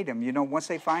can't hide them. You know, once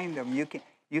they find them, you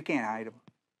can't hide them.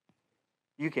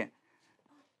 You can't.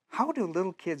 How do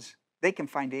little kids, they can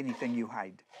find anything you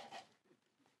hide.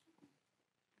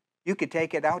 You could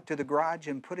take it out to the garage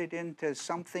and put it into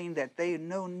something that they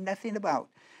know nothing about.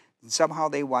 And somehow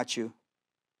they watch you.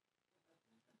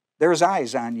 There's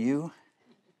eyes on you.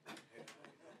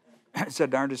 It's the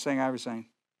darndest thing I ever seen.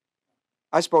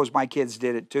 I suppose my kids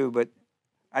did it too, but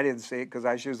I didn't see it because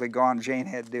I was usually gone. Jane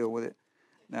had to deal with it.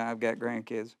 Now I've got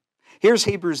grandkids. Here's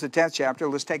Hebrews, the 10th chapter.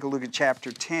 Let's take a look at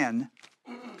chapter 10.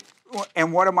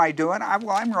 And what am I doing?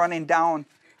 I'm running down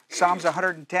Psalms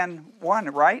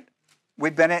 110:1, right?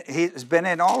 He's been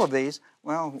in all of these.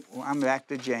 Well, I'm back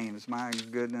to James. My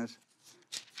goodness.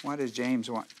 What does James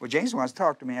want? Well, James wants to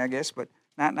talk to me, I guess, but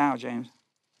not now, James.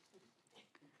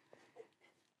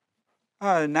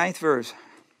 9th verse.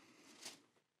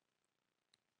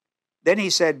 Then he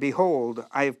said, behold,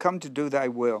 I have come to do thy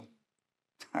will.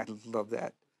 I love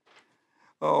that.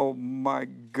 Oh, my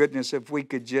goodness, if we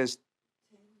could just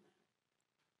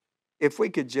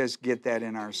get that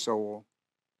in our soul.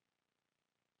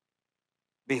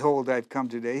 Behold, I've come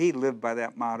today. He lived by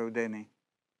that motto, didn't he?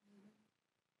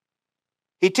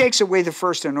 He takes away the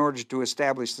first in order to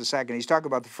establish the second. He's talking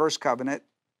about the first covenant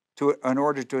in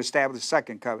order to establish the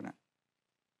second covenant.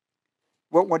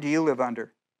 What one do you live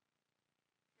under?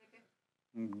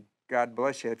 God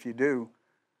bless you if you do.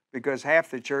 Because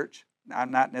half the church,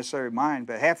 not necessarily mine,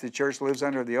 but half the church lives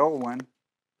under the old one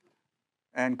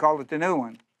and call it the new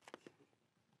one.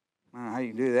 I don't know how you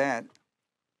can do that.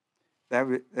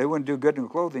 They wouldn't do good in the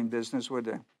clothing business, would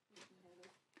they?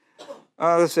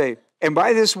 Let's see. And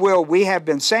by this will we have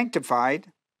been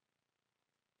sanctified.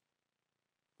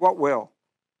 What will?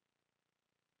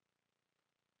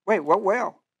 Wait, what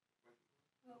will?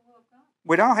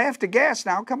 We don't have to guess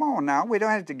now. Come on now. We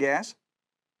don't have to guess.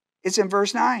 It's in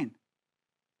verse 9.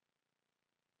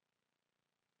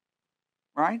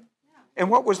 Right? And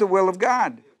what was the will of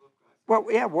God? What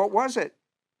was it?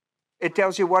 It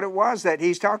tells you what it was that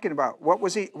he's talking about.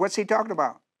 What's he talking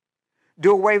about?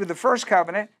 Do away with the first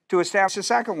covenant to establish the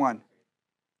second one.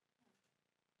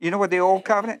 You know what the old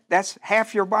covenant? That's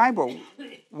half your Bible.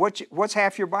 What's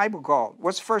half your Bible called?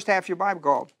 What's the first half of your Bible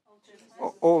called?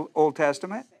 Old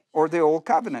Testament or the Old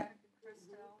Covenant.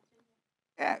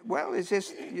 Yeah, well, it's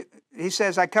just, he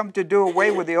says, I come to do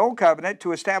away with the old covenant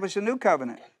to establish a new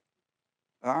covenant.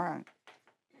 All right.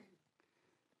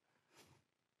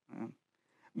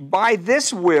 By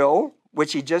this will,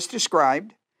 which he just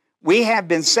described, we have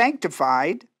been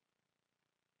sanctified.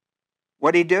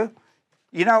 What did he do?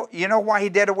 You know why he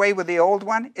did away with the old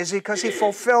one? Is because he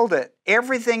fulfilled it.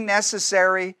 Everything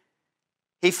necessary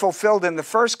He fulfilled in the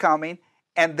first coming,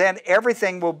 and then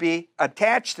everything will be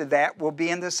attached to that will be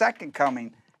in the second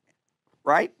coming.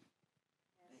 Right?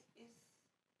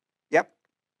 Yep.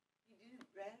 He didn't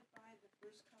ratify the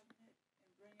first covenant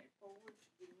and bring it forward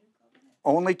to the new covenant?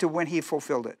 Only to when he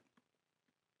fulfilled it.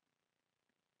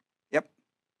 Yep.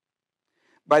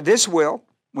 By this will,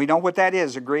 we know what that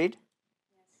is, agreed?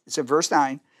 It's in verse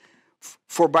 9.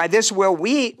 For by this will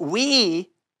we,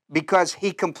 because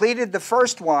he completed the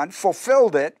first one,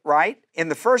 fulfilled it, right, in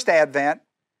the first advent,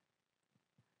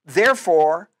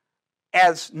 therefore,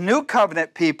 as new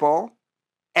covenant people,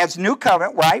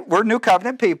 right, we're new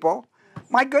covenant people.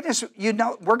 My goodness, you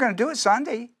know, we're going to do it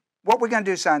Sunday. What are we going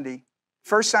to do Sunday?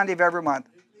 First Sunday of every month.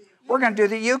 We're going to do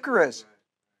the Eucharist.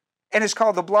 And it's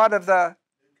called the blood of the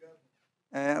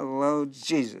Lord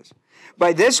Jesus.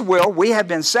 By this will, we have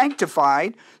been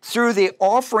sanctified through the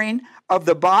offering of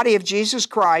the body of Jesus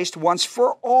Christ once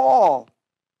for all.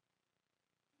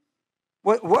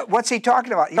 What's he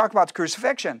talking about? He's talking about the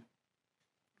crucifixion.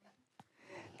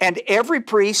 And every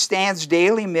priest stands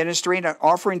daily ministering and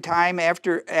offering time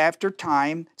after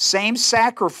time, same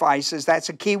sacrifices, that's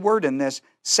a key word in this,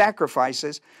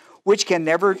 sacrifices, which can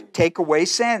never take away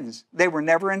sins. They were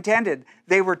never intended.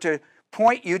 They were to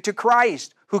point you to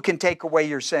Christ, who can take away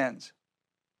your sins.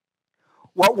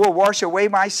 What will wash away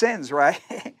my sins, right?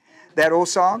 That old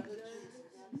song?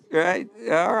 Right?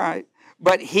 All right.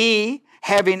 But he,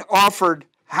 having offered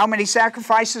how many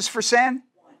sacrifices for sin?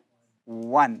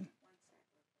 One.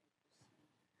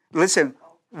 Listen,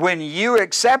 when you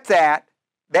accept that,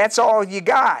 that's all you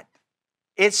got.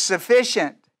 It's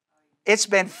sufficient. It's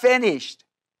been finished.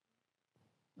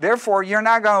 Therefore, you're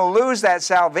not going to lose that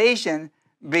salvation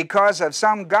because of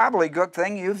some gobbledygook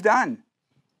thing you've done.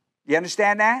 You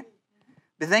understand that?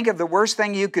 But think of the worst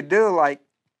thing you could do, like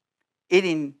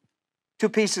eating 2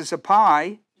 pieces of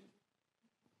pie.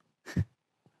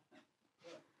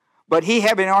 But he,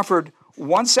 having offered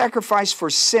one sacrifice for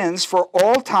sins for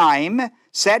all time,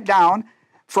 sat down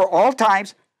for all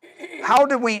times. How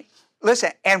did we,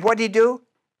 listen, and what did he do?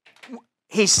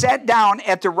 He sat down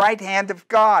at the right hand of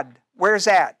God. Where's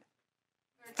that?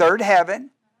 Third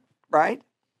heaven, right?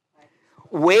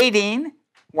 Waiting.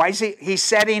 Why is he's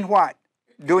setting what?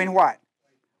 Doing what?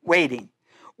 Waiting.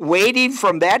 Waiting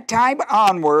from that time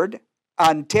onward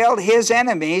until his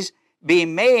enemies be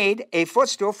made a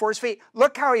footstool for his feet.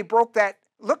 Look how he broke that.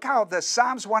 Look how the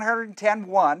Psalms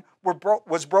 110:1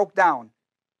 was broke down.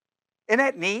 Isn't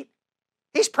that neat?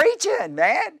 He's preaching,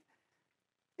 man.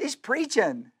 He's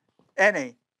preaching, isn't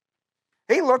he?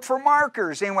 He looked for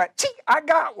markers and he went, I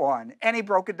got one. And he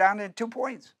broke it down into 2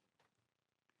 points.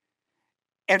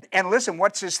 And listen,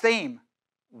 what's his theme?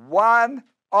 One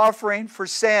offering for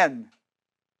sin.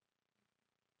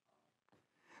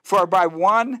 For by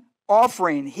one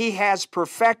offering he has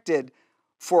perfected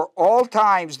for all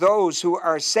times those who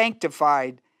are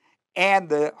sanctified, and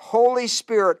the Holy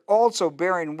Spirit also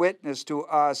bearing witness to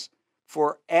us,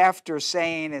 for after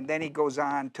saying, and then he goes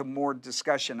on to more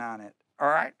discussion on it. All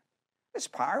right? It's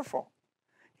powerful.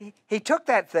 He took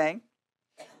that thing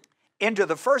into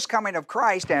the first coming of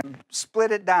Christ and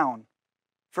split it down.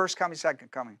 First coming,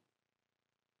 second coming.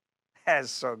 That's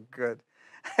so good.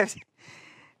 That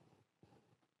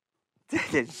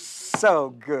is so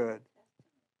good.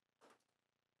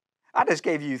 I just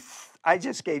gave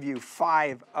you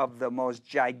 5 of the most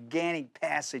gigantic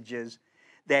passages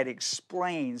that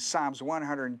explain Psalms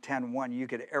 110:1 you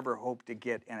could ever hope to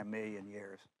get in a million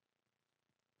years.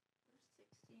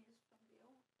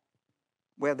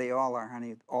 Well, they all are,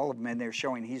 honey. All of them, and they're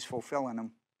showing he's fulfilling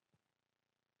them.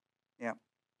 Yeah.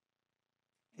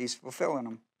 He's fulfilling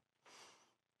them.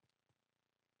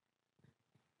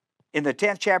 In the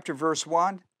 10th chapter, verse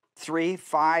 1, 3,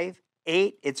 5,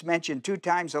 8, it's mentioned 2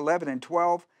 times, 11 and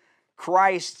 12.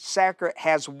 Christ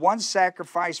has one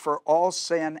sacrifice for all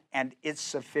sin, and it's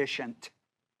sufficient.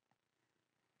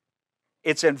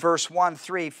 It's in verse 1,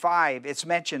 3, 5. It's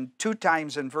mentioned 2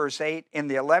 times in verse 8. In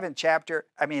the 11th chapter,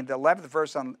 the 11th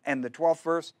verse and the 12th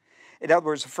verse. In other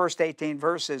words, the first 18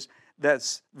 verses,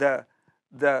 the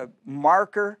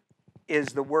marker is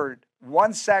the word.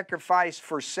 One sacrifice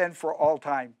for sin for all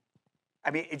time.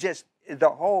 The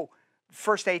whole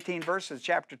first 18 verses,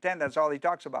 chapter 10, that's all he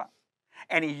talks about.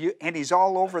 And he's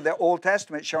all over the Old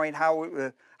Testament showing how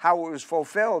it was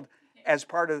fulfilled as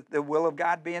part of the will of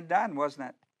God being done, wasn't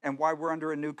it? And why we're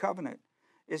under a new covenant.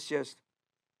 It's just...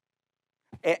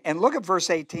 And look at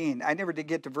verse 18. I never did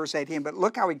get to verse 18, but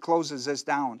look how he closes this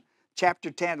down.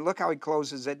 Chapter 10, look how he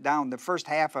closes it down, the first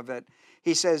half of it.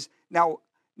 He says,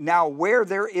 now where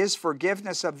there is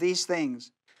forgiveness of these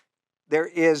things, there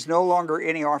is no longer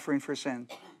any offering for sin.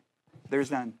 There's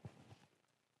none.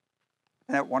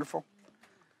 Isn't that wonderful?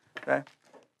 Okay.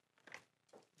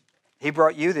 He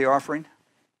brought you the offering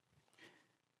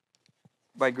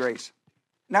by grace.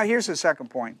 Now here's the second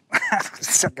point.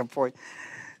 Second point.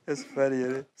 That's funny,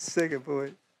 isn't it? Second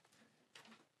point.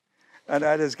 And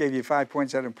I just gave you 5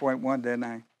 points out of point 1, didn't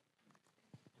I?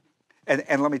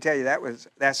 And let me tell you,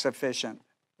 that's sufficient.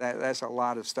 That's a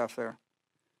lot of stuff there.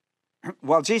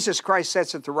 While Jesus Christ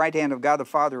sits at the right hand of God the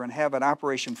Father in heaven,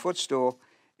 Operation Footstool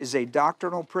is a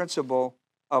doctrinal principle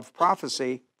of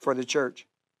prophecy for the church.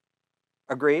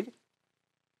 Agreed?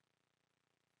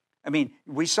 I mean,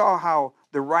 we saw how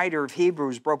the writer of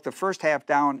Hebrews broke the first half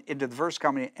down into the first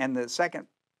coming and the second,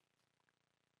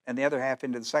 and the other half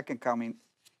into the second coming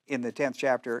in the 10th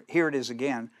chapter. Here it is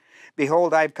again.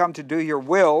 Behold, I've come to do your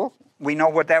will. We know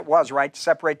what that was, right? To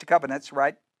separate the covenants,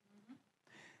 right?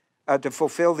 To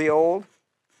fulfill the old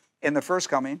in the first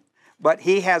coming. But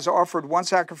he has offered one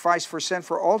sacrifice for sin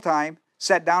for all time,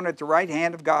 sat down at the right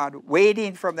hand of God,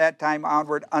 waiting from that time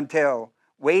onward until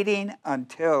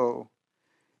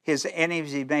his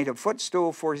enemies he made a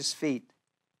footstool for his feet.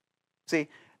 See,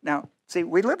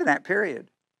 we live in that period,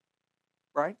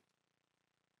 right?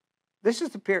 This is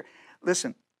the period.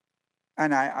 Listen,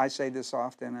 and I say this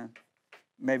often, and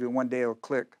maybe one day it'll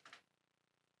click.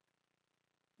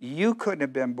 You couldn't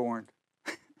have been born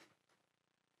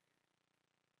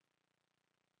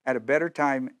at a better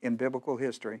time in biblical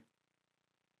history,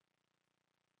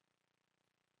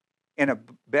 in a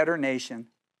better nation,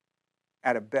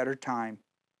 at a better time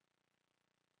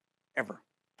ever.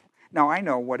 Now, I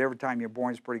know whatever time you're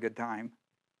born is a pretty good time.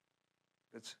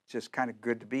 It's just kind of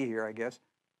good to be here, I guess.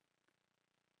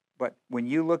 But when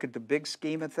you look at the big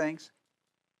scheme of things,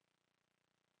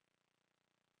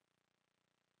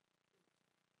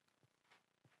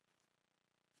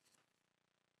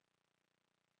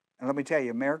 and let me tell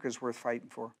you, America's worth fighting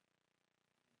for.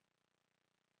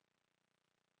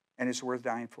 And it's worth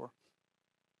dying for.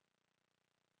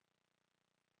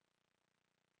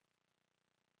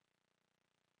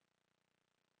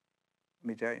 Let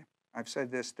me tell you, I've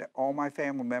said this to all my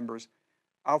family members.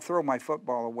 I'll throw my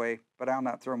football away, but I'll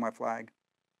not throw my flag.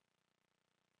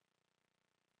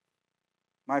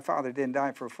 My father didn't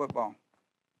die for football,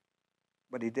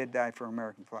 but he did die for an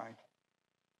American flag.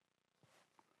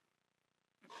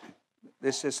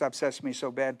 This just upsets me so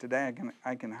bad today,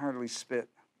 I can hardly spit.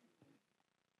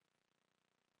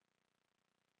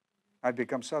 I've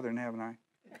become Southern, haven't I?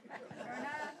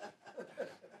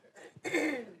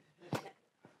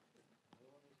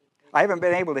 I haven't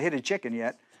been able to hit a chicken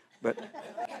yet, but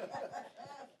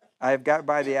I've got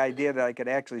by the idea that I could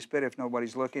actually spit if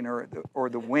nobody's looking, or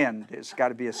the wind. It's got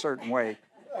to be a certain way.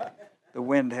 The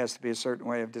wind has to be a certain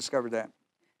way. I've discovered that.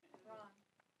 Ron,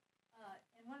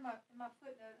 in my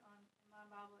footnote in my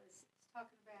Bible is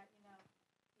talking about,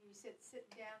 you said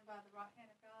sitting down by the right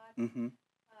hand of God. Mm-hmm.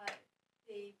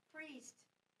 The priest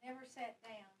never sat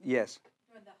down. Yes.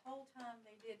 During the whole time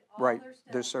they did all their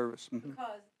stuff. Their service. Mm-hmm.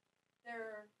 Because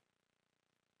their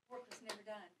work was never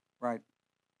done. Right.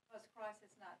 Because Christ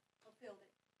has not fulfilled it.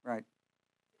 Right.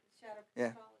 The shadow Yeah.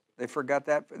 Christology. They forgot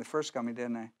that in the first coming,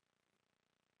 didn't they?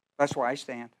 That's where I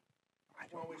stand.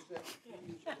 That's why we sit in the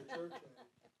pews in the church.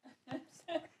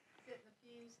 Sit in the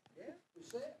pews. Yeah, we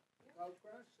sit. Because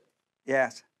Christ said.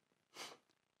 Yes.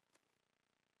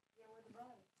 Yeah, we're the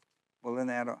bride. Well, then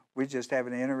we're just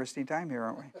having an interesting time here,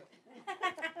 aren't we?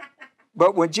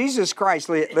 But when Jesus Christ,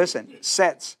 listen,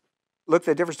 sets, look at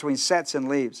the difference between sets and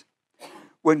leaves.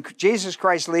 When Jesus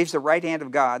Christ leaves the right hand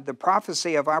of God, the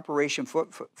prophecy of Operation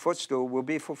Footstool will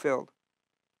be fulfilled.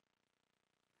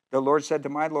 The Lord said to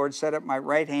my Lord, set up my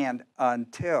right hand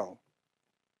until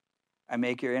I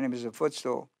make your enemies a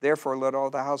footstool. Therefore, let all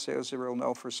the house of Israel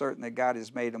know for certain that God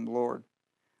has made him Lord.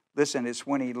 Listen, it's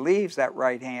when he leaves that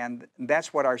right hand, and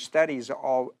that's what our studies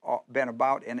all been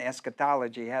about in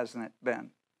eschatology, hasn't it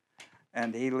been?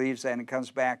 And he leaves that and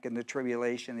comes back in the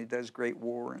tribulation. He does great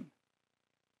war and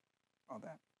all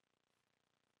that.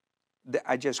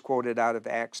 I just quoted out of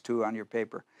Acts 2 on your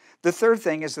paper. The third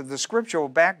thing is that the scriptural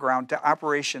background to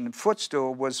Operation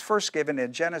Footstool was first given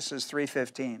in Genesis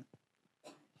 3:15.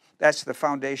 That's the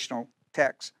foundational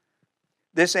text.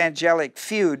 This angelic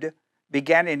feud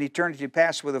began in eternity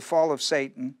past with the fall of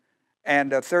Satan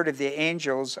and a third of the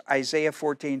angels, Isaiah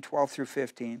 14:12 through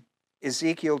 15,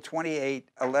 Ezekiel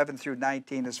 28:11 through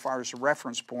 19 as far as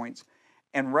reference points,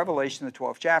 and Revelation, the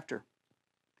 12th chapter,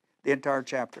 the entire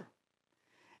chapter.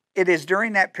 It is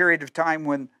during that period of time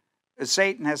when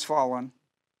Satan has fallen,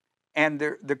 and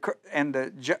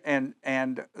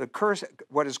the curse,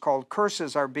 what is called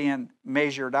curses, are being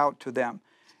measured out to them,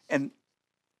 and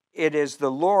it is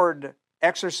the Lord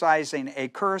exercising a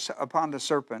curse upon the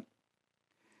serpent.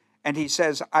 And he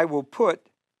says, I will put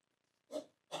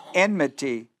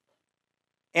enmity.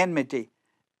 Enmity.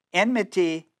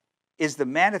 Enmity is the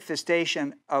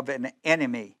manifestation of an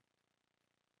enemy.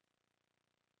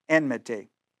 Enmity.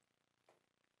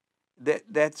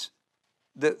 That's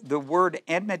the word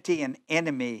enmity and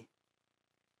enemy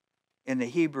in the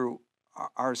Hebrew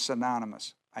are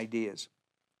synonymous ideas.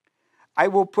 I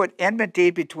will put enmity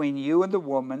between you and the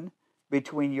woman,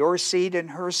 between your seed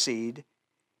and her seed.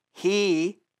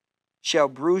 He shall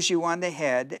bruise you on the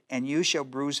head, and you shall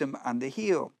bruise him on the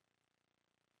heel.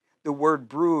 The word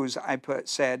bruise,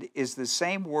 said, is the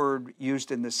same word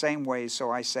used in the same way, so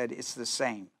I said it's the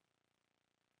same.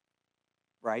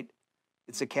 Right?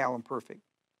 It's a cal imperfect.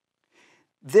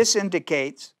 This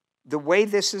indicates, the way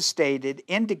this is stated,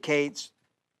 indicates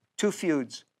two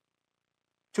feuds,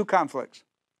 two conflicts.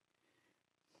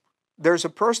 There's a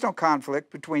personal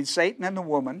conflict between Satan and the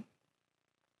woman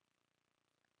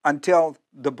until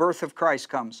the birth of Christ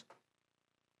comes.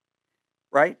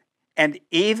 Right? And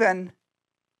even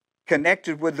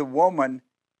connected with the woman,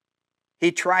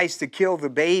 he tries to kill the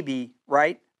baby,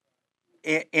 right?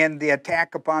 In the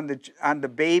attack on the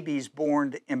babies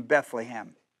born in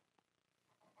Bethlehem.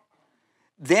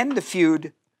 Then the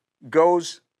feud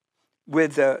goes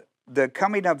with the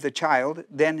coming of the child,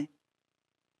 then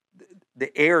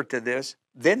the heir to this.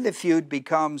 Then the feud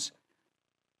becomes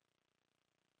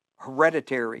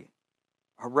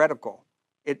heretical.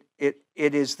 It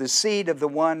is the seed of the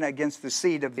one against the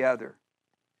seed of the other.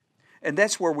 And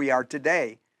that's where we are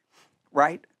today,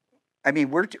 right? I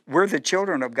mean, we're the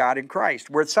children of God in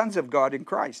Christ. We're sons of God in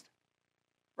Christ,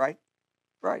 right?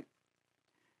 Right.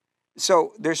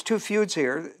 So there's two feuds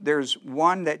here. There's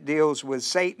one that deals with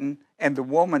Satan and the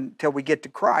woman till we get to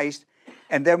Christ.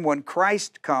 And then when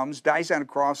Christ comes, dies on a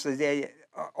cross,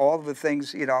 all the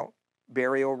things,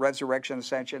 burial, resurrection,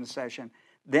 ascension,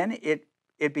 then it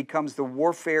becomes the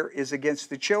warfare is against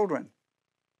the children,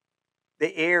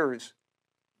 the heirs,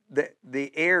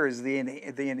 the heirs,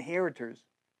 the inheritors.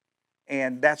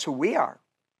 And that's who we are.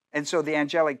 And so the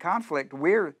angelic conflict,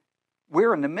 we're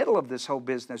in the middle of this whole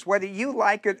business. Whether you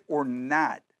like it or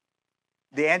not,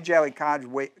 the angelic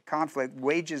conflict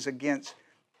wages against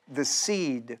the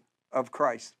seed of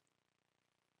Christ.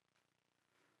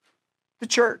 The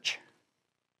church.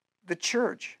 The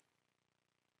church.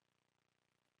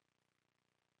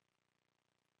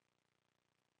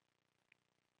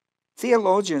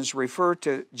 Theologians refer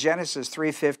to Genesis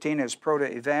 3:15 as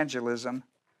proto-evangelism,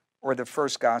 or the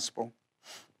first gospel.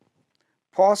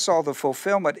 Paul saw the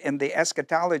fulfillment in the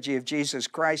eschatology of Jesus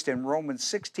Christ in Romans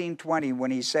 16:20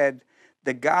 when he said,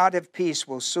 the God of peace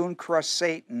will soon crush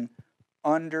Satan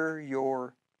under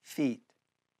your feet.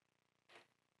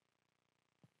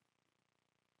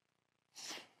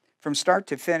 From start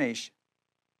to finish,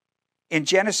 in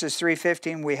Genesis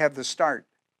 3:15 we have the start.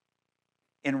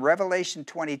 In Revelation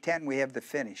 20:10 we have the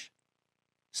finish.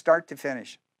 Start to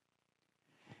finish.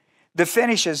 The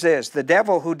finish is this: the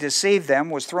devil who deceived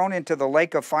them was thrown into the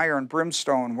lake of fire and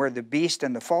brimstone, where the beast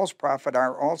and the false prophet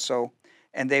are also,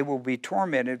 and they will be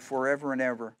tormented forever and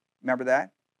ever. Remember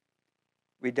that?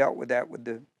 We dealt with that with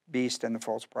the beast and the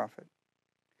false prophet.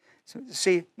 So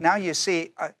see, now you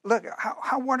see, look,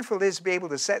 how wonderful it is to be able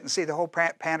to sit and see the whole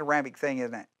panoramic thing,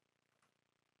 isn't it?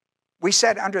 We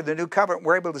sat under the new covenant,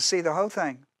 we're able to see the whole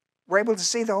thing. We're able to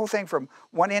see the whole thing from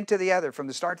one end to the other, from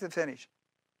the start to the finish.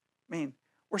 I mean,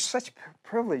 we're such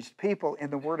privileged people in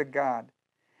the Word of God.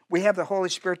 We have the Holy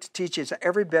Spirit to teach us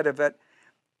every bit of it.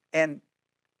 And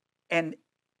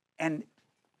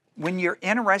when you're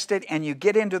interested and you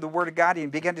get into the Word of God and you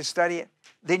begin to study it,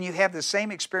 then you have the same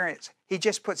experience. He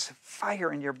just puts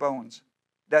fire in your bones,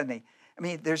 doesn't he? I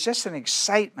mean, there's just an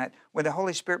excitement when the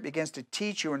Holy Spirit begins to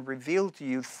teach you and reveal to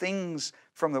you things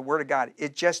from the Word of God.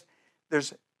 There's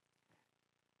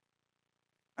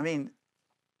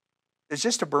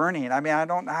just a burning. I mean, I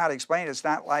don't know how to explain it. It's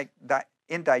not like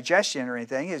indigestion or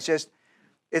anything. It's just,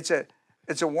 it's a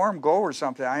warm glow or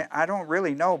something. I don't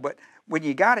really know, but when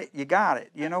you got it, you got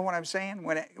it. You know what I'm saying?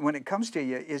 When it comes to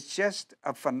you, it's just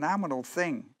a phenomenal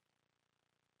thing.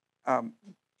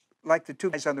 Like the two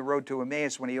guys on the road to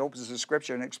Emmaus, when he opens the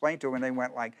scripture and explained to them, and they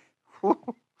went like,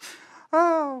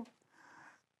 oh.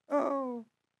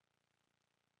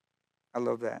 I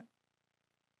love that.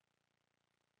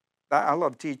 I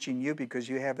love teaching you because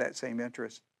you have that same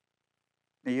interest.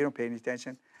 Now, you don't pay any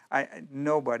attention. I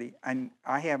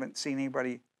haven't seen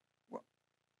anybody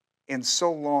in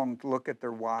so long to look at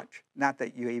their watch. Not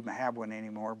that you even have one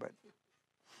anymore, but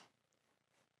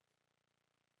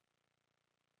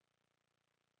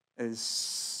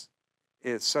it's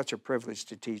such a privilege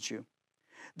to teach you.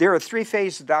 There are three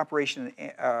phases of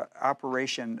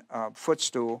Operation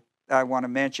Footstool. that I want to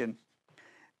mention.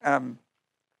 And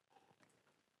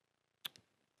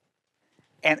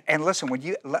listen, when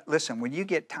you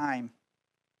get time,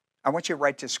 I want you to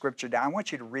write this scripture down. I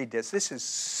want you to read this. This is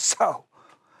so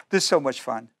much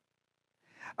fun.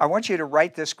 I want you to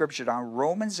write this scripture down,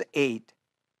 Romans 8,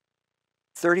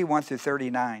 31 through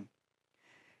 39.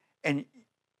 And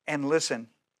listen,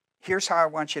 here's how I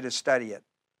want you to study it.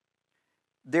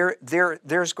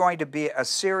 There's going to be a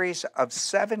series of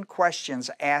 7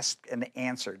 questions asked and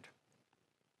answered.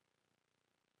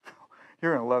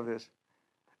 You're going to love this.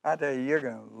 I tell you, you're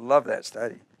going to love that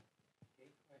study.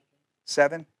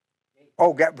 7?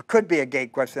 Oh, could be a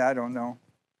gate question. I don't know.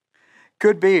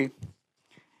 Could be.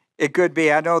 It could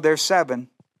be. I know there's 7.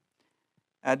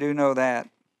 I do know that.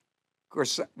 Of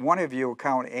course, one of you will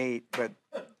count 8, but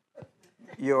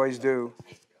you always do.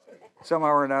 Somehow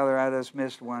or another, I just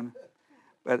missed one.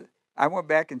 But I went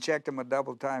back and checked them a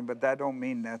double time, but that don't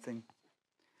mean nothing,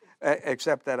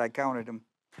 except that I counted them.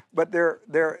 But there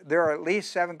are at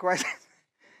least 7 questions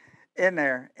in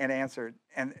there and answered,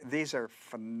 and these are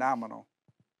phenomenal.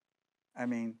 I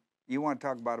mean, you want to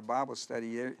talk about a Bible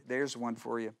study, there's one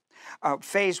for you.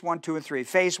 Phase 1, 2, and 3.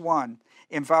 Phase 1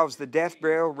 involves the death,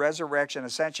 burial, resurrection,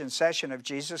 ascension, session of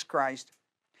Jesus Christ.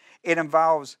 It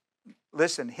involves,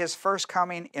 listen, his first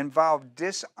coming involved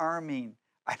disarming.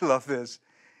 I love this.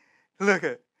 Look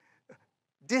at it.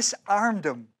 Disarmed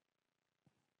them.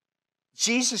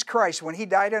 Jesus Christ, when he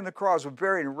died on the cross, was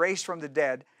buried and raised from the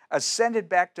dead, ascended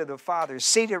back to the Father,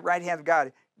 seated at the right hand of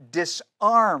God,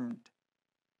 disarmed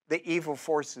the evil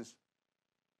forces.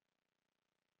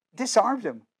 Disarmed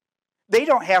them. They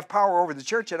don't have power over the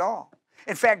church at all.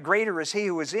 In fact, greater is he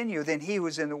who is in you than he who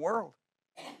is in the world.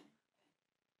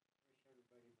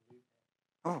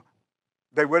 Oh,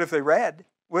 they would if they read,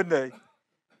 wouldn't they?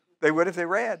 They would if they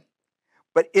read.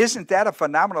 But isn't that a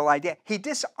phenomenal idea? He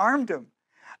disarmed them.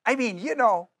 I mean, you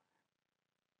know,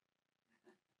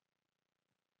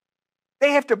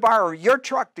 they have to borrow your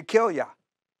truck to kill you.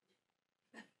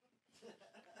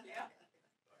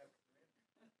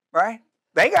 Right?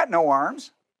 They got no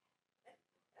arms.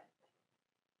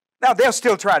 Now, they'll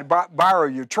still try to borrow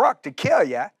your truck to kill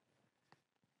you.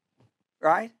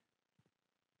 Right?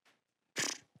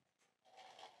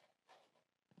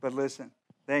 But listen,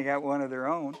 they ain't got one of their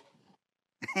own.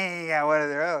 They ain't got one of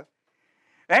their own.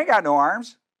 They ain't got no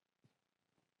arms.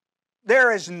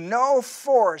 There is no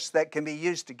force that can be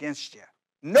used against you.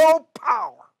 No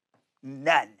power.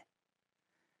 None.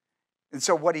 And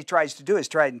so what he tries to do is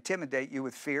try to intimidate you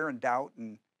with fear and doubt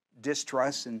and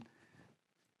distrust and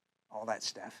all that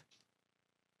stuff.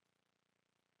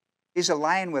 He's a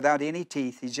lion without any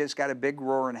teeth. He's just got a big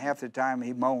roar, and half the time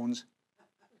he moans.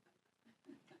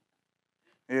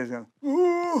 He just goes,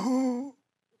 ooh,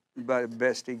 about the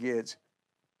best he gets.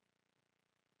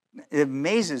 It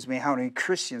amazes me how many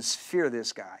Christians fear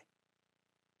this guy.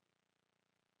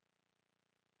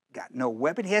 Got no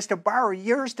weapon. He has to borrow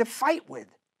yours to fight with.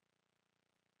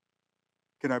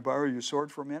 Can I borrow your sword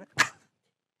for a minute?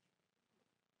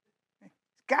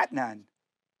 Got none.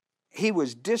 He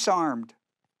was disarmed.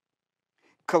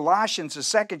 Colossians, the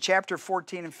 2nd chapter,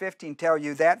 14 and 15 tell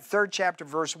you that. 3rd chapter,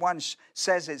 verse 1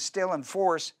 says it's still in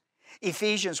force.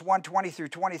 Ephesians 1, 20 through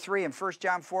 23 and 1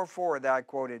 John 4, 4 that I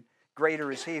quoted.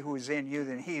 Greater is he who is in you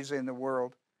than he is in the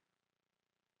world.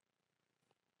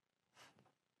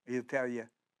 He'll tell you,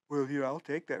 well, here, I'll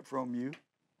take that from you.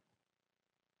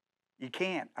 You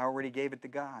can't. I already gave it to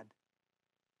God.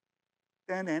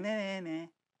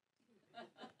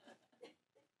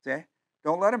 See?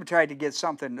 Don't let him try to get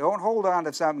something. Don't hold on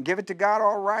to something. Give it to God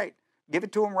all right. Give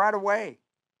it to him right away.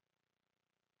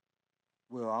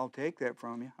 Well, I'll take that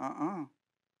from you.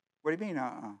 What do you mean,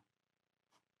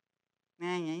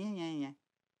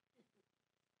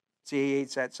 See, he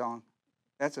hates that song.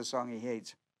 That's a song he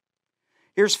hates.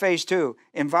 Here's phase 2.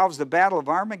 Involves the battle of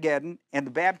Armageddon and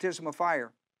the baptism of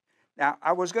fire. Now,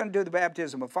 I was going to do the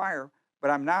baptism of fire,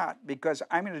 but I'm not, because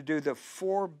I'm going to do the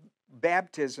 4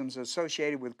 baptisms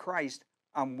associated with Christ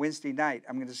on Wednesday night.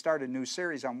 I'm going to start a new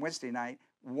series on Wednesday night.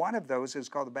 One of those is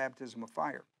called the baptism of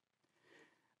fire.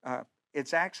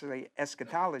 It's actually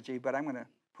eschatology, but I'm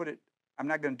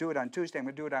not going to do it on Tuesday. I'm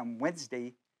going to do it on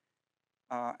Wednesday,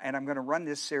 and I'm going to run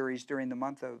this series during the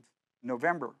month of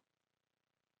November.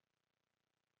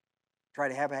 Try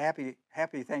to have a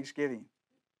happy Thanksgiving.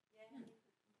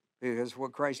 Because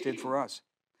what Christ did for us.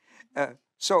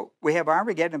 So we have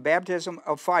Armageddon and baptism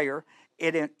of fire.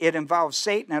 It involves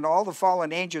Satan and all the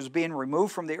fallen angels being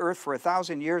removed from the earth for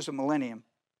 1,000 years of millennium.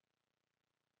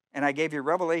 And I gave you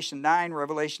Revelation 9,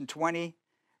 Revelation 20,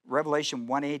 Revelation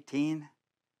 1:18,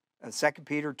 2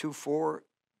 Peter 2:4,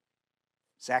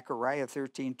 Zechariah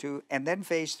 13:2. And then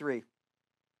phase 3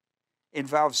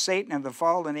 involves Satan and the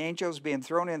fallen angels being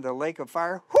thrown into the lake of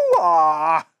fire.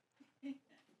 Hoo-ah!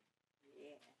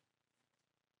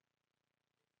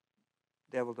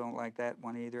 Devil don't like that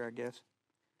one either, I guess.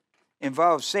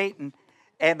 Involves Satan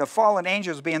and the fallen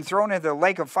angels being thrown into the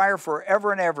lake of fire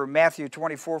forever and ever. Matthew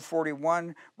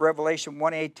 24:41, Revelation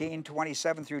 1:18,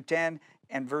 27 through 10,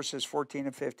 and verses 14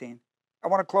 and 15. I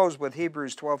want to close with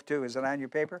Hebrews 12:2. Is it on your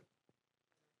paper?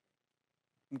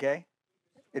 Okay.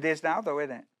 It is now, though,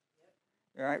 isn't it?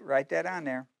 All right, write that on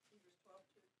there.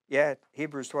 Yeah,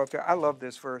 Hebrews 12:2. I love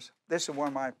this verse. This is one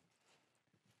of my...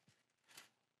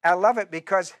 I love it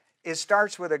because it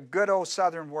starts with a good old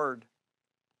Southern word.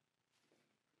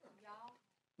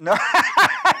 No.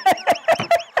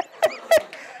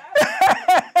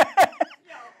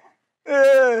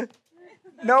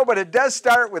 No, but it does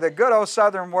start with a good old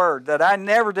Southern word that I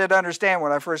never did understand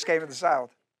when I first came to the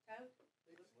South.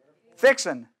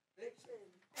 Fixin'.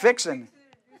 Fixin'.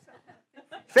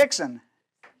 Fixin'.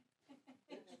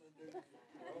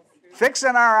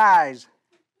 Fixin' our eyes.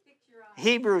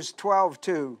 Hebrews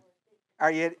 12:2.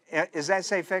 Does that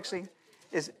say fixing?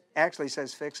 It actually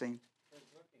says fixing.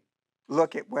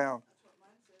 Look at, well,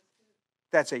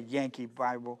 that's a Yankee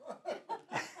Bible.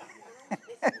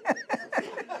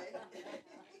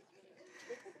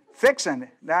 Fixing.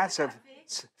 That's a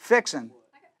fixing.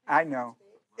 I know.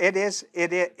 It is.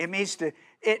 It means to.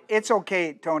 It's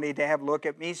okay, Tony, to have a look.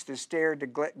 It means to stare,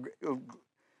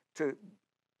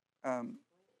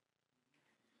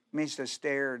 means to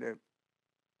stare to.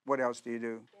 What else do you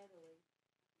do?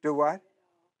 Do what?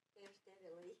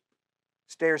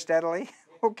 Stare steadily.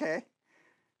 Okay.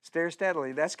 Stare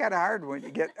steadily. That's kind of hard when you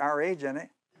get our age in it.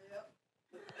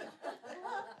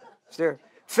 Stare.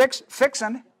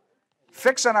 Fixing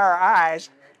our eyes.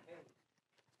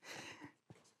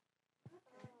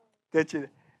 Did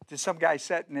some guy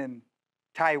sitting in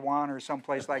Taiwan or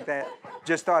someplace like that,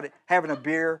 just thought having a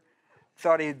beer,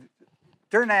 thought he'd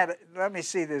turn that, let me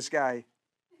see this guy.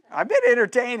 I've been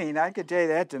entertaining, I could tell you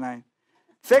that tonight.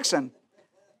 Fixing.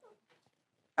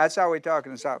 That's how we talk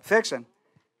in the South. Fixing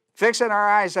our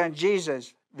eyes on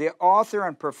Jesus, the author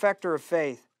and perfecter of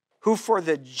faith, who for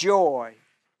the joy,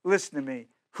 listen to me,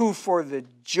 who for the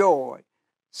joy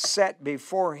set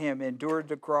before him endured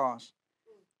the cross,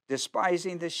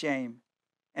 despising the shame,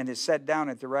 and is set down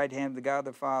at the right hand of God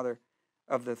the Father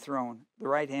of the throne, the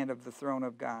right hand of the throne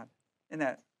of God. Isn't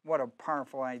that, what a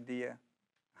powerful idea,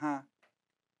 huh?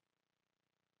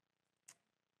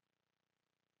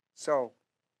 So,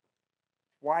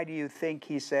 why do you think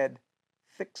he said,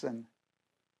 fixing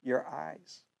your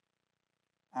eyes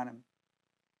on him?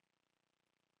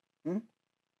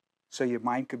 So your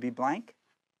mind could be blank?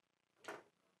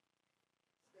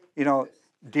 You know,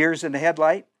 deers in the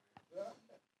headlight?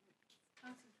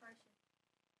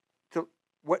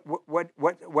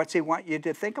 What's he want you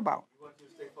to think about? He wants you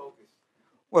to stay focused.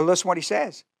 Well, listen what he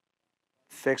says.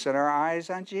 Fixing our eyes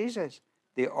on Jesus,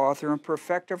 the author and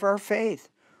perfecter of our faith,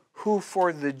 who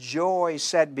for the joy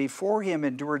set before him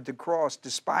endured the cross,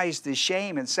 despised the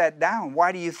shame, and sat down.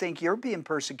 Why do you think you're being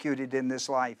persecuted in this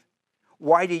life?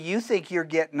 Why do you think you're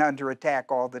getting under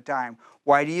attack all the time?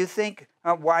 Why do you think,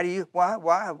 what?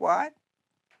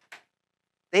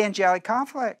 The angelic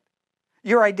conflict.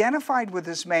 You're identified with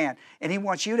this man, and he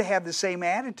wants you to have the same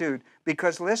attitude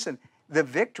because, listen, the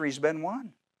victory's been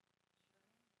won.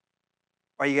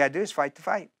 All you got to do is fight the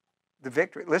fight. The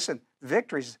victory, listen,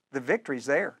 the victory's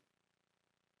there.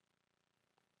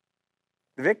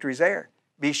 The victory's there.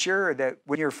 Be sure that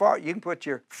when you're fought, you can put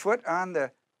your foot on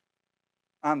the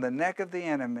neck of the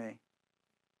enemy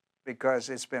because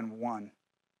it's been won.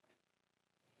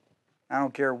 I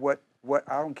don't care what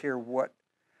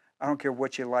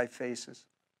your life faces.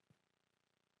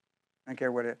 I don't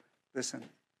care what it. Listen.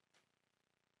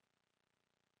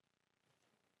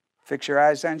 Fix your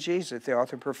eyes on Jesus, the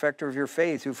author and perfecter of your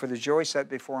faith, who for the joy set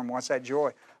before him, wants that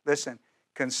joy. Listen,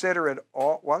 consider it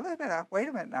all. Well, wait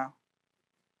a minute now.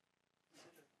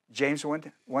 James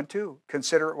 1:2.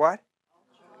 Consider it what?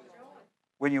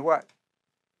 When you what?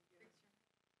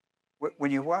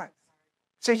 When you what?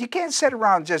 So you can't sit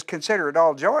around and just consider it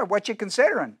all joy. What you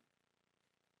considering?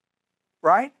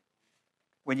 Right?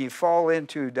 When you fall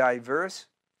into diverse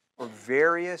or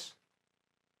various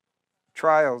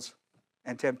trials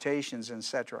and temptations,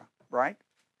 etc. Right?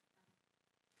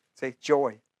 Say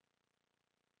joy.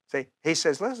 Say, he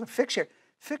says, listen, fix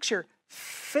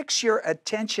your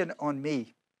attention on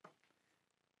me.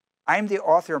 I'm the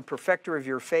author and perfecter of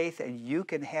your faith, and you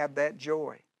can have that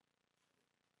joy.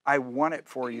 I want it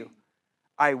for you.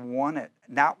 I want it.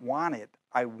 Not want it.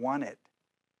 I want it.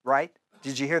 Right?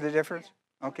 Did you hear the difference?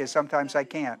 Okay, sometimes I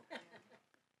can't.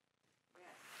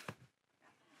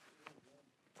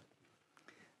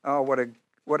 Oh, what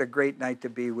a great night to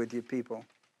be with you people.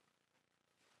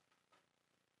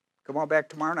 Come on back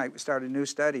tomorrow night. We start a new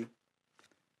study.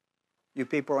 You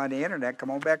people on the internet,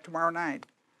 come on back tomorrow night.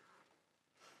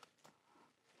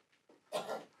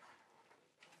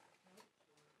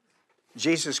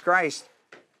 Jesus Christ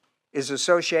is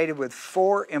associated with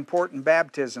 4 important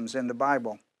baptisms in the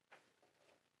Bible.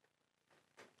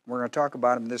 We're going to talk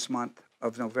about them this month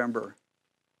of November.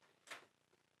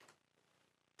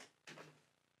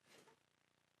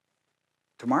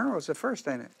 Tomorrow is the first,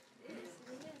 ain't it?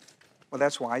 Well,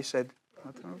 that's why I said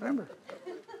month of November.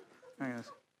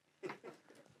 Yes.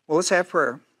 Well, let's have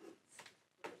prayer,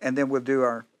 and then we'll do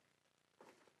our.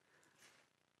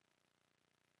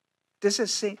 Does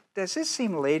this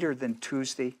seem later than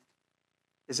Tuesday?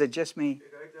 Is it just me?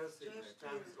 It does seem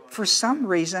like For some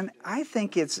reason, I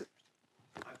think it's.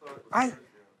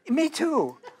 Me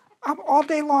too. All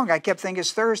day long, I kept thinking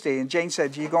it's Thursday, and Jane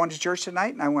said, "You going to church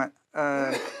tonight?" And I went,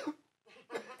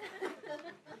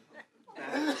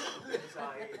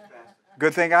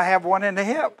 Good thing I have one in the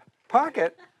hip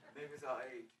pocket. Maybe it's our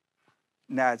age.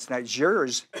 No, it's not. It's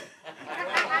yours.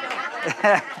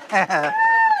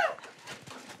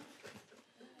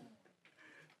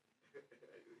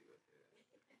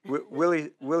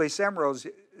 Willie Semrose,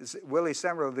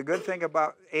 the good thing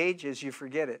about age is you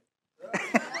forget it.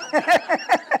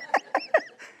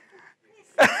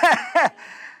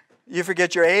 You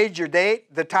forget your age, your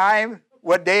date, the time,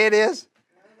 what day it is.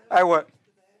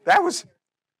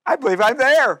 I believe I'm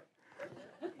there.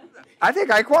 I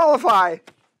think I qualify.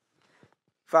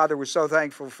 Father, we're so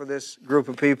thankful for this group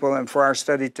of people and for our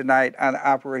study tonight on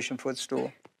Operation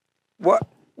Footstool.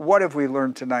 What have we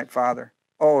learned tonight, Father?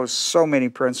 Oh, so many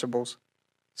principles.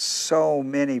 So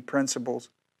many principles.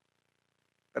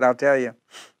 But I'll tell you,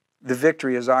 the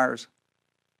victory is ours.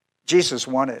 Jesus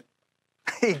won it.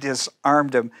 He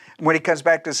disarmed him. When he comes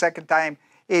back the second time,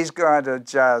 he's going to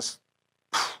just,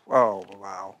 oh,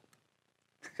 wow.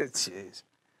 Jeez.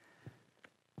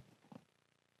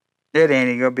 It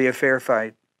ain't going to be a fair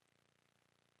fight.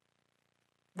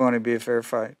 Won't it be a fair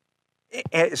fight?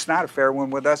 It's not a fair one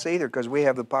with us either because we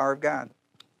have the power of God.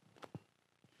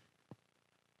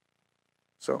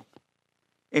 So,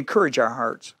 encourage our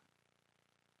hearts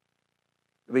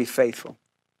to be faithful.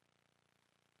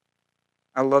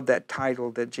 I love that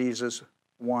title that Jesus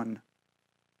won.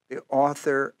 The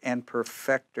author and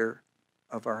perfecter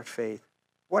of our faith.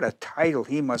 What a title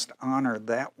he must honor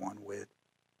that one with.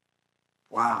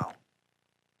 Wow.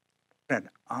 What an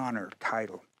honor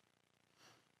title.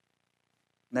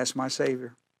 And that's my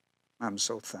Savior. I'm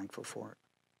so thankful for it.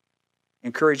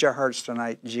 Encourage our hearts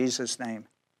tonight in Jesus' name.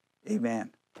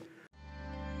 Amen.